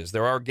hourglass is.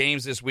 There are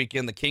games this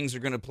weekend. The Kings are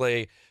going to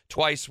play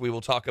twice. We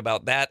will talk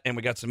about that. And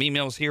we got some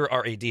emails here,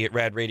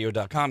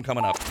 rad@radradio.com,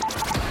 coming up.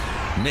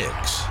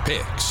 Mikks,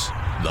 Pikks,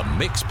 the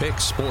Mikks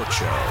Pikks Sports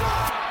Show.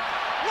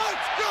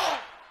 Let's go!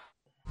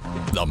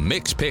 The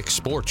Mikks Pikks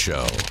Sports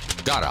Show.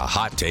 Got a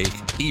hot take?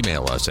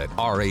 Email us at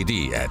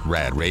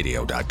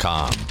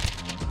rad@radradio.com.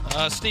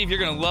 Steve, you're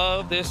going to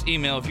love this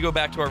email. If you go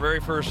back to our very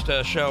first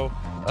show,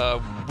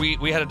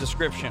 we had a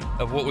description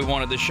of what we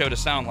wanted this show to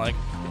sound like.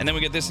 And then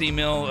we get this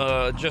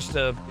email just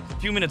a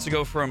few minutes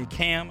ago from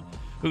Cam,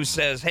 who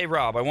says, "Hey,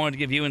 Rob, I wanted to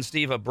give you and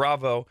Steve a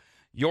bravo.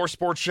 Your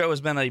sports show has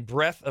been a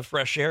breath of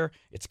fresh air.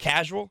 It's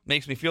casual,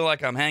 makes me feel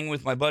like I'm hanging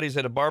with my buddies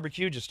at a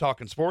barbecue, just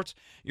talking sports.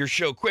 Your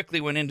show quickly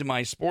went into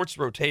my sports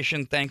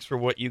rotation. Thanks for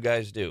what you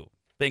guys do."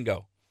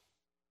 Bingo.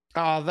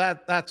 Oh,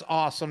 that's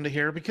awesome to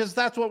hear because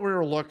that's what we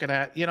were looking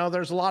at.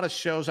 There's a lot of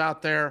shows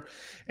out there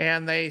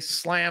and they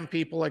slam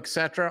people,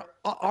 etc.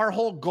 Our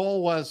whole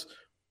goal was,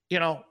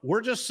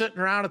 we're just sitting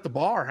around at the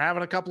bar,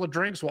 having a couple of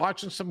drinks,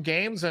 watching some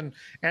games and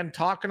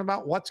talking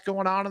about what's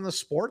going on in the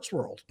sports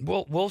world.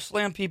 We'll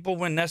slam people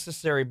when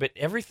necessary, but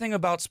everything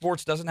about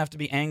sports doesn't have to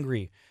be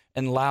angry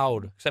and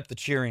loud, except the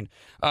cheering.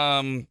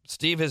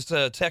 Steve has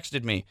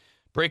texted me.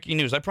 Breaking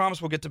news. I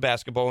promise we'll get to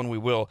basketball, and we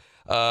will.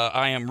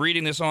 I am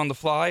reading this on the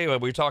fly. We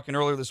were talking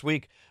earlier this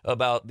week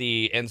about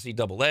the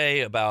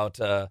NCAA, about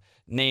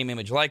name,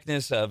 image,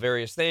 likeness,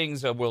 various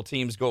things. Will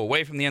teams go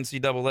away from the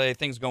NCAA?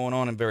 Things going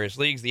on in various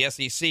leagues. The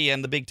SEC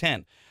and the Big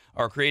Ten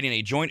are creating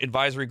a joint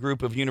advisory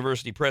group of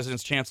university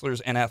presidents,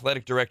 chancellors, and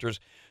athletic directors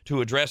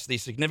to address the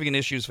significant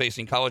issues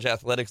facing college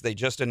athletics. They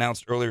just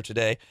announced earlier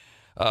today,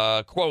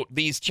 quote,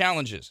 these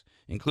challenges,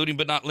 including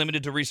but not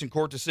limited to recent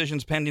court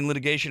decisions, pending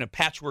litigation, a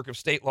patchwork of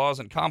state laws,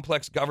 and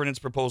complex governance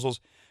proposals,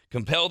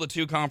 compel the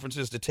two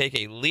conferences to take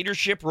a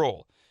leadership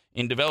role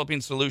in developing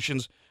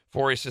solutions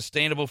for a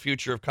sustainable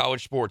future of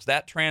college sports.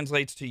 That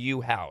translates to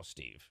you how,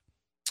 Steve?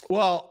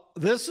 Well,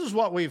 this is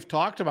what we've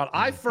talked about.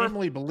 I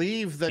firmly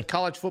believe that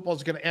college football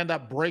is going to end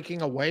up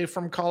breaking away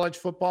from college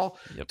football.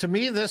 Yep. To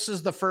me, this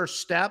is the first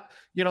step.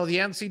 The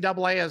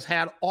NCAA has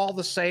had all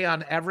the say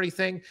on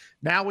everything.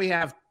 Now we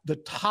have the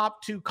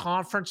top two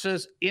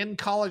conferences in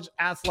college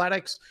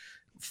athletics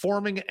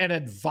forming an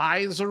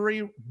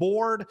advisory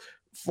board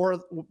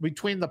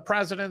between the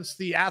presidents,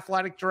 the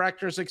athletic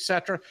directors,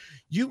 etc.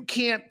 You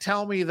can't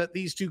tell me that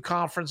these two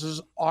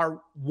conferences are,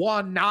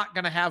 one, not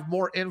going to have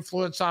more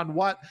influence on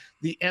what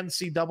the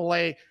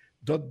NCAA,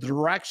 the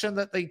direction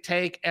that they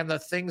take and the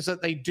things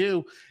that they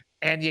do.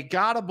 And you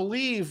got to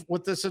believe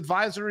with this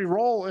advisory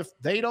role, if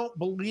they don't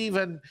believe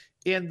in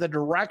the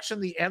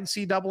direction the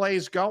NCAA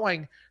is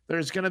going,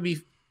 there's going to be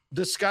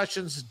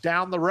discussions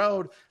down the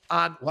road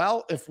on,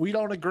 well, if we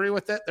don't agree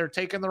with it, they're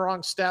taking the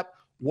wrong step.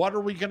 What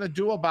are we going to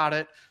do about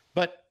it?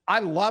 But I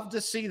love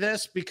to see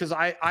this because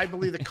I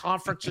believe the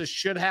conferences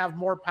should have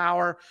more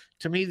power.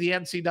 To me, the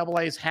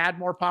NCAA has had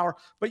more power,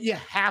 but you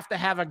have to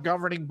have a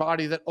governing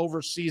body that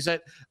oversees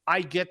it.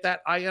 I get that.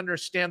 I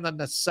understand the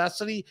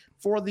necessity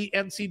for the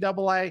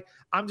NCAA.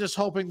 I'm just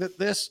hoping that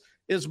this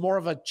is more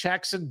of a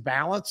checks and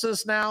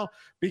balances now,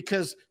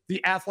 because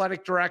the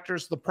athletic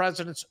directors, the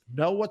presidents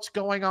know what's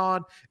going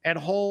on, and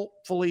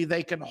hopefully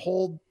they can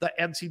hold the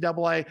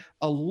NCAA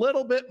a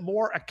little bit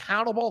more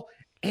accountable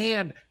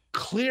and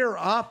clear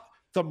up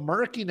the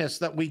murkiness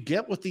that we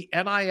get with the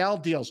NIL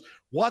deals.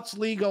 What's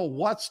legal,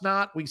 what's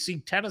not. We see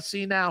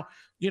Tennessee now,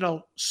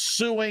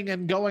 suing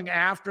and going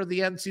after the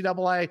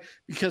NCAA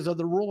because of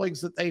the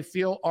rulings that they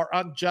feel are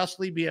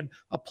unjustly being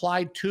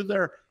applied to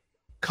their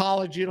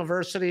college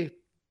university.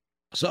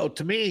 So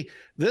to me,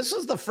 this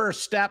is the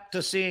first step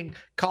to seeing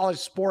college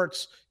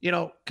sports,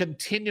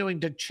 continuing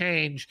to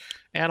change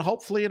and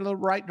hopefully in the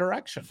right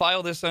direction.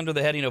 File this under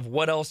the heading of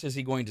what else is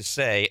he going to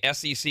say.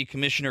 SEC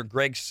Commissioner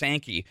Greg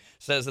Sankey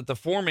says that the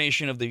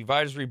formation of the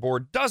advisory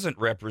board doesn't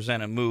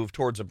represent a move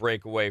towards a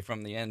breakaway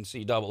from the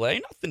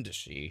NCAA. Nothing to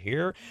see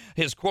here.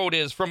 His quote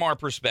is, from our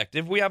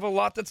perspective, we have a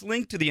lot that's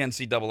linked to the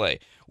NCAA.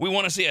 We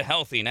want to see a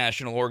healthy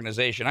national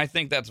organization. I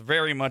think that's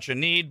very much a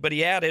need, but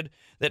he added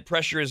that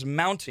pressure is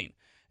mounting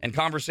and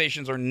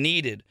conversations are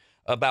needed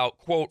about,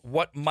 quote,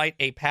 what might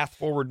a path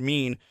forward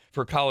mean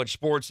for college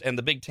sports. And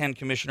the Big Ten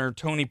Commissioner,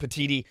 Tony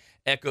Petitti,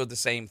 echoed the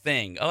same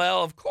thing.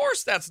 Well, of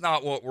course that's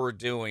not what we're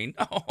doing.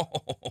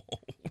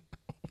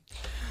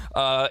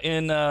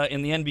 In the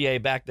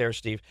NBA, back there,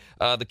 Steve,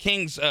 the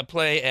Kings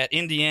play at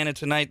Indiana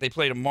tonight. They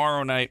play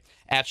tomorrow night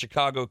at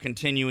Chicago,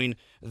 continuing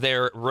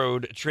their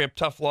road trip.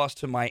 Tough loss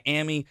to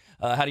Miami.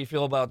 How do you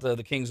feel about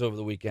the Kings over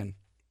the weekend?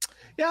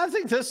 Yeah, I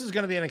think this is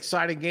going to be an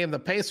exciting game. The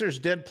Pacers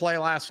did play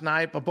last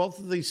night, but both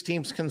of these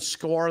teams can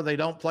score. They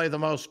don't play the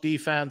most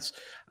defense.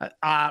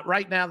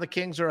 Right now, the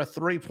Kings are a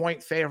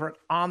 3-point favorite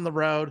on the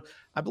road.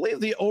 I believe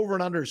the over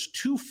and under is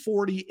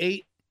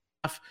 248,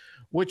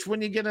 which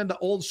when you get into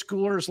old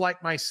schoolers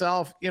like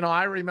myself,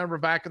 I remember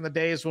back in the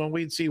days when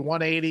we'd see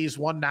 180s,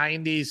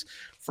 190s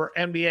for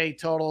NBA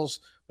totals,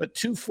 but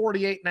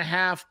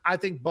 248.5, I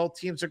think both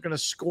teams are going to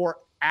score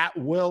at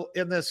will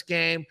in this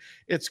game.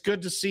 It's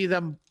good to see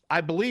them. I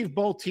believe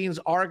both teams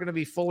are going to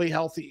be fully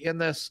healthy in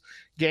this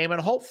game,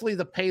 and hopefully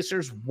the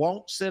Pacers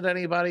won't sit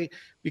anybody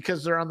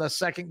because they're on the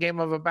second game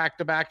of a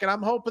back-to-back, and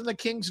I'm hoping the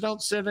Kings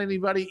don't sit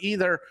anybody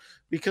either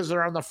because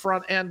they're on the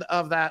front end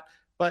of that.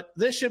 But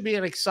this should be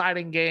an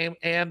exciting game,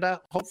 and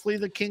hopefully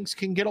the Kings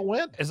can get a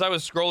win. As I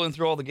was scrolling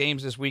through all the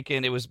games this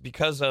weekend, it was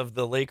because of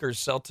the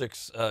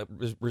Lakers-Celtics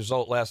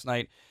result last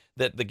night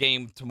that the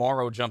game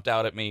tomorrow jumped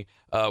out at me.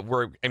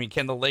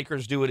 Can the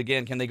Lakers do it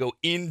again? Can they go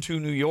into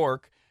New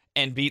York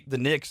and beat the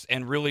Knicks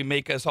and really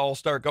make us all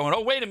start going,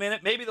 oh, wait a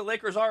minute, maybe the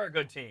Lakers are a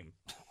good team?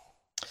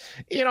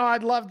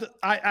 I'd love to.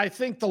 I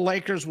think the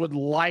Lakers would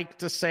like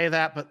to say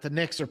that, but the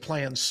Knicks are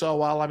playing so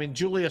well. I mean,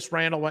 Julius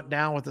Randle went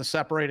down with a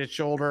separated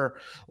shoulder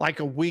like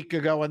a week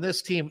ago, and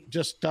this team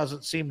just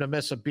doesn't seem to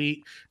miss a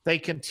beat. They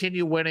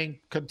continue winning,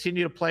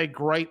 continue to play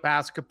great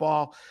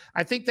basketball.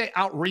 I think they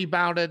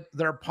out-rebounded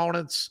their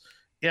opponents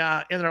in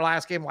their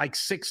last game like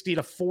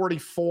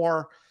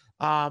 60-44.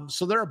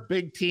 So they're a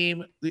big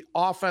team. The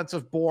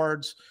offensive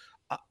boards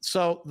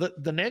So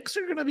the Knicks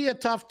are going to be a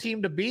tough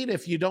team to beat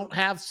if you don't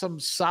have some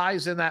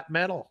size in that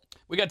middle.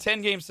 We got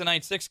 10 games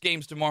tonight, 6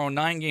 games tomorrow,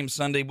 9 games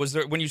Sunday. Was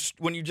there when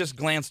you just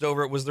glanced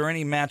over it, was there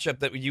any matchup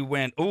that you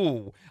went,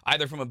 ooh,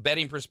 either from a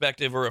betting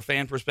perspective or a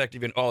fan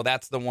perspective, and oh,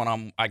 that's the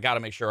one I got to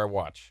make sure I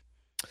watch?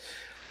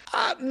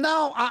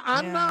 No,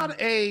 I'm not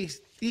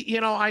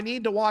I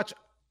need to watch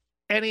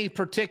any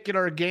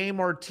particular game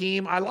or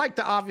team. I like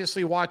to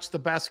obviously watch the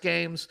best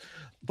games,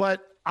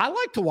 but I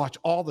like to watch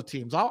all the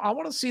teams. I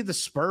want to see the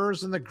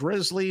Spurs and the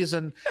Grizzlies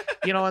and,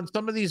 and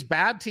some of these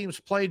bad teams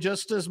play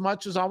just as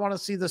much as I want to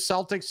see the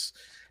Celtics,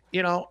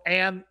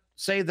 and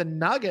say the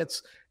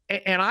Nuggets.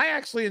 And I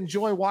actually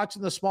enjoy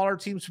watching the smaller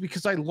teams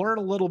because I learn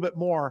a little bit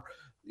more.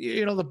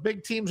 The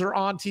big teams are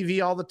on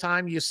TV all the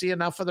time. You see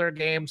enough of their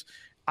games.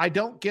 I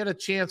don't get a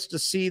chance to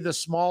see the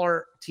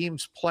smaller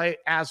teams play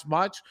as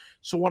much.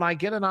 So when I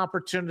get an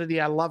opportunity,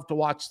 I love to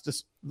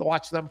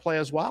watch them play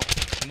as well.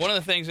 One of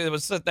the things, it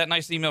was that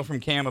nice email from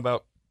Cam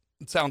about,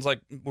 it sounds like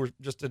we're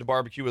just at a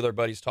barbecue with our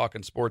buddies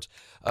talking sports.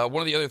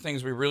 One of the other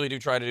things we really do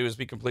try to do is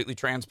be completely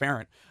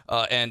transparent,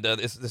 and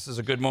this is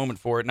a good moment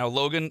for it. Now,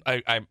 Logan,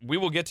 we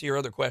will get to your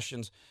other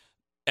questions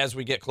as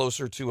we get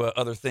closer to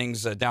other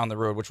things down the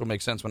road, which will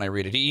make sense when I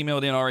read it. He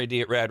emailed in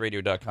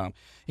rad@radradio.com.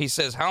 He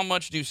says, how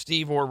much do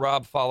Steve or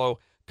Rob follow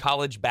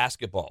college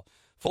basketball?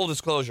 Full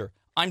disclosure,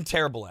 I'm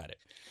terrible at it.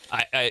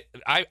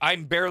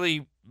 I'm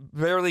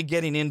barely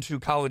getting into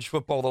college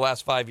football the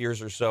last 5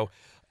 years or so.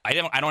 I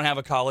don't have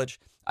a college,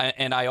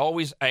 and I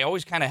always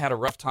kind of had a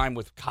rough time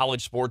with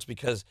college sports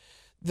because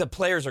the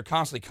players are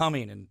constantly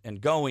coming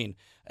and going,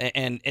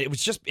 and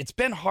it's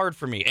been hard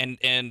for me,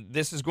 and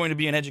this is going to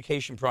be an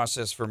education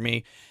process for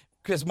me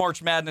because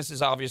March Madness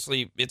is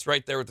obviously, it's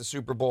right there with the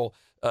Super Bowl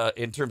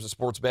in terms of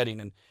sports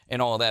betting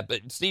and all of that.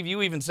 But Steve,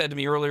 you even said to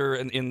me earlier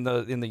in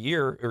the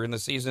year or in the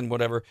season,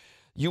 whatever,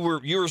 you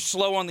were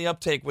slow on the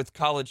uptake with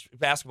college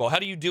basketball. How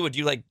do you do it?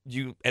 Do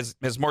you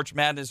as March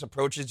Madness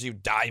approaches, you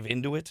dive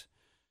into it?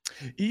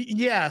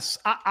 Yes,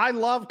 I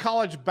love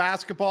college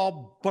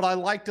basketball, but I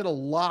liked it a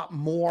lot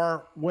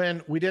more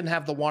when we didn't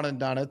have the one and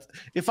done.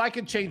 If I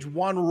could change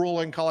one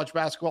rule in college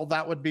basketball,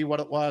 that would be what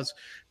it was,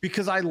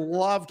 because I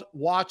loved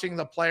watching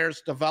the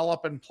players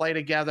develop and play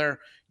together,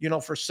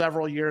 for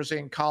several years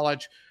in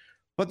college.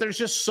 But there's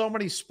just so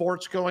many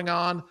sports going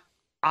on.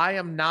 I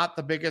am not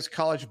the biggest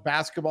college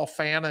basketball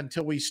fan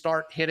until we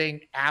start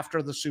hitting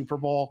after the Super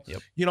Bowl.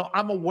 Yep.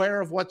 I'm aware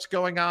of what's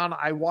going on.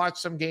 I watch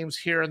some games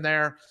here and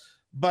there.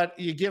 But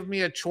you give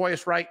me a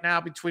choice right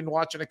now between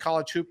watching a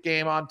college hoop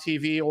game on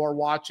TV or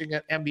watching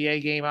an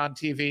NBA game on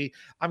TV.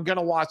 I'm going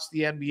to watch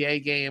the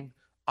NBA game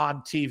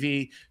on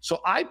TV.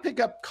 So I pick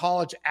up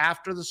college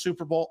after the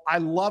Super Bowl. I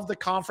love the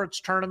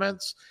conference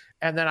tournaments,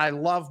 and then I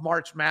love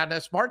March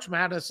Madness. March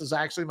Madness is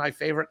actually my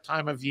favorite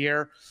time of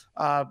year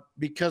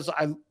because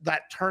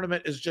that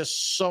tournament is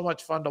just so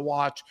much fun to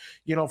watch,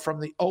 from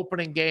the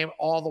opening game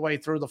all the way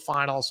through the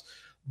finals.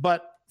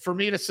 But for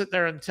me to sit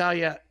there and tell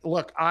you,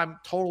 look, I'm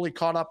totally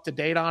caught up to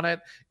date on it,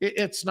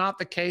 it's not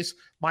the case.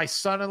 My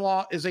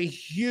son-in-law is a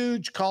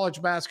huge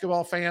college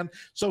basketball fan,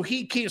 so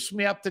he keeps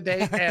me up to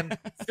date and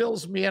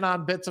fills me in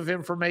on bits of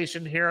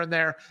information here and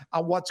there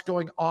on what's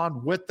going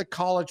on with the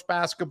college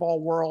basketball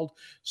world.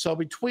 So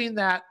between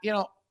that,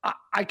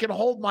 I can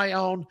hold my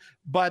own,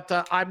 but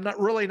I'm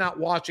not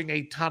watching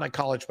a ton of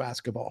college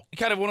basketball.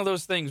 Kind of one of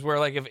those things where,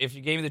 like, if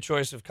you gave me the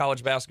choice of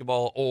college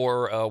basketball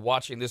or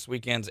watching this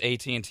weekend's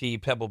AT&T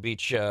Pebble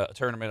Beach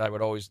tournament, I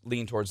would always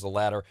lean towards the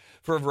latter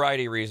for a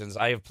variety of reasons.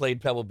 I have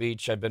played Pebble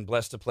Beach. I've been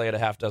blessed to play it a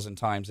half dozen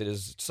times. It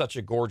is such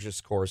a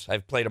gorgeous course.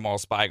 I've played them all,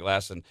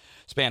 Spyglass and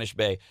Spanish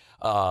Bay.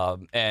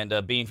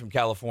 And being from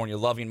California,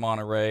 loving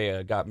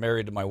Monterey, got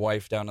married to my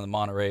wife down in the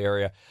Monterey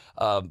area.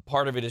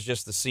 Part of it is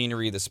just the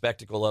scenery, the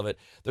spectacle of it.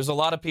 There's a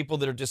lot of people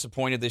that are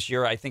disappointed this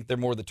year. I think they're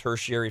more the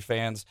tertiary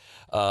fans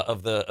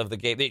of the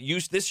game.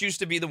 This used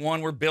to be the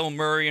one where Bill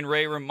Murray and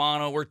Ray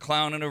Romano were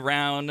clowning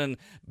around and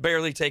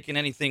barely taking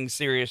anything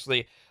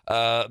seriously.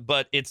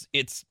 But it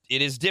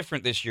is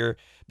different this year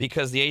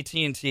because the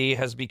AT&T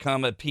has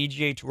become a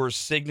PGA Tour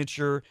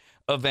signature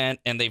event,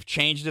 and they've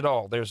changed it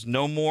all. There's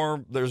no more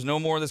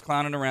of this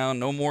clowning around,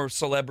 no more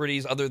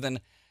celebrities other than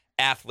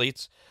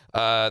athletes.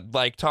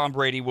 Like Tom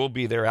Brady will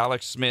be there,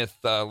 Alex Smith,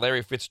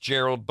 Larry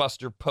Fitzgerald,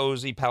 Buster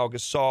Posey, Pau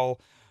Gasol.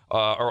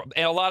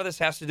 And a lot of this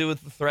has to do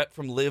with the threat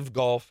from Live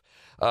Golf.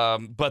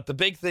 But the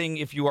big thing,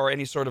 if you are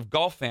any sort of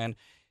golf fan,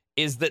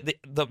 is that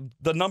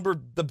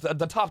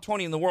the top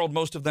 20 in the world,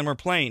 most of them are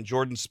playing.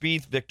 Jordan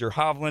Spieth, Victor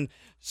Hovland,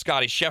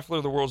 Scotty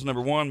Scheffler, the world's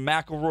number one.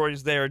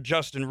 McIlroy's there,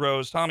 Justin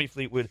Rose, Tommy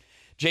Fleetwood,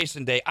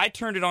 Jason Day. I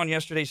turned it on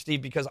yesterday,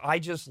 Steve, because I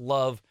just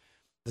love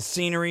the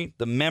scenery,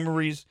 the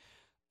memories.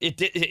 It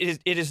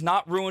is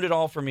not ruined at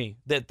all for me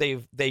that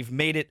they've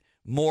made it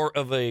more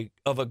of a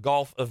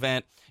golf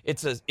event.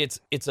 It's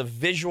a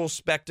visual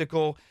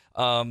spectacle,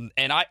 and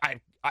I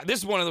this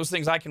is one of those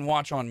things I can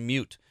watch on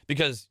mute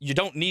because you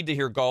don't need to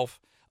hear golf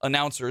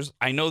announcers.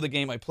 I know the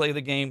game, I play the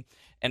game,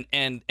 and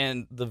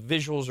the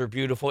visuals are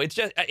beautiful. It's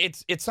just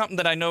it's something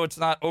that I know it's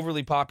not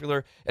overly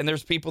popular, and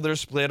there's people that are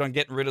split on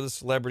getting rid of the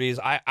celebrities.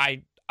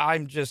 I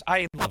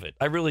I love it.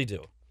 I really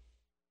do.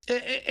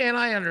 And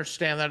I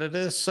understand that it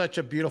is such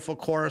a beautiful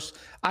course.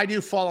 I do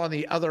fall on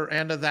the other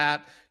end of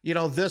that.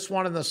 This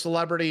one and the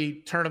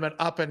celebrity tournament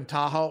up in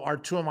Tahoe are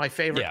two of my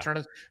favorite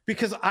tournaments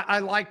because I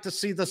like to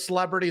see the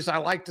celebrities. I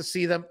like to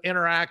see them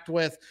interact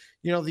with,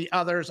 the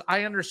others.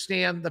 I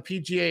understand the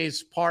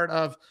PGA's part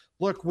of,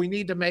 look, we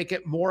need to make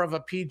it more of a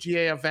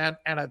PGA event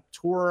and a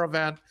tour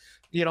event,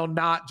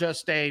 not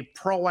just a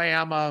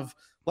pro-am of,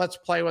 let's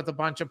play with a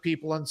bunch of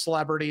people and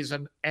celebrities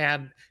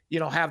and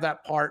have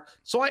that part.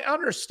 So I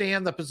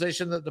understand the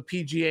position that the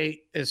PGA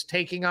is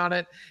taking on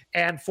it.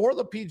 And for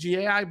the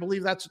PGA, I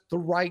believe that's the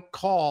right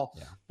call.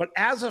 Yeah. But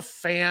as a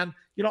fan,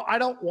 I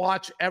don't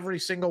watch every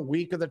single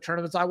week of the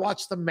tournaments. I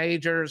watch the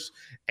majors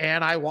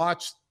and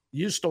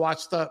used to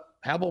watch the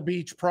Pebble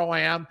Beach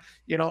Pro-Am,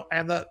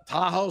 and the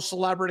Tahoe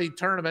Celebrity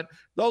Tournament.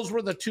 Those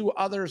were the two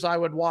others I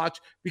would watch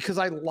because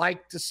I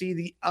like to see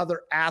the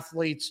other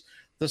athletes,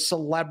 the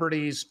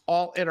celebrities,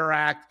 all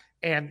interact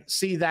and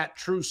see that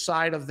true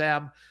side of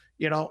them.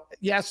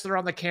 Yes, they're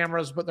on the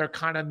cameras, but they're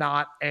kind of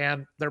not,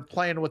 and they're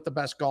playing with the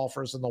best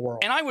golfers in the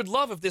world. And I would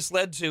love if this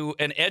led to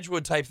an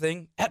Edgewood type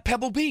thing at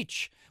Pebble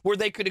Beach, where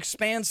they could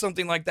expand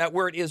something like that,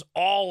 where it is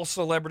all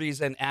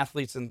celebrities and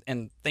athletes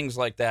and things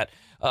like that.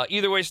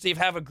 Either way, Steve,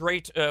 have a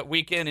great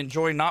weekend.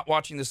 Enjoy not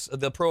watching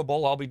the Pro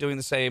Bowl. I'll be doing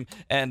the same,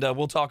 and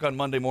we'll talk on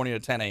Monday morning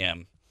at 10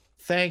 a.m.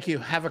 Thank you.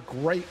 Have a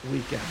great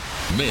weekend.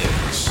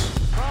 Mikks.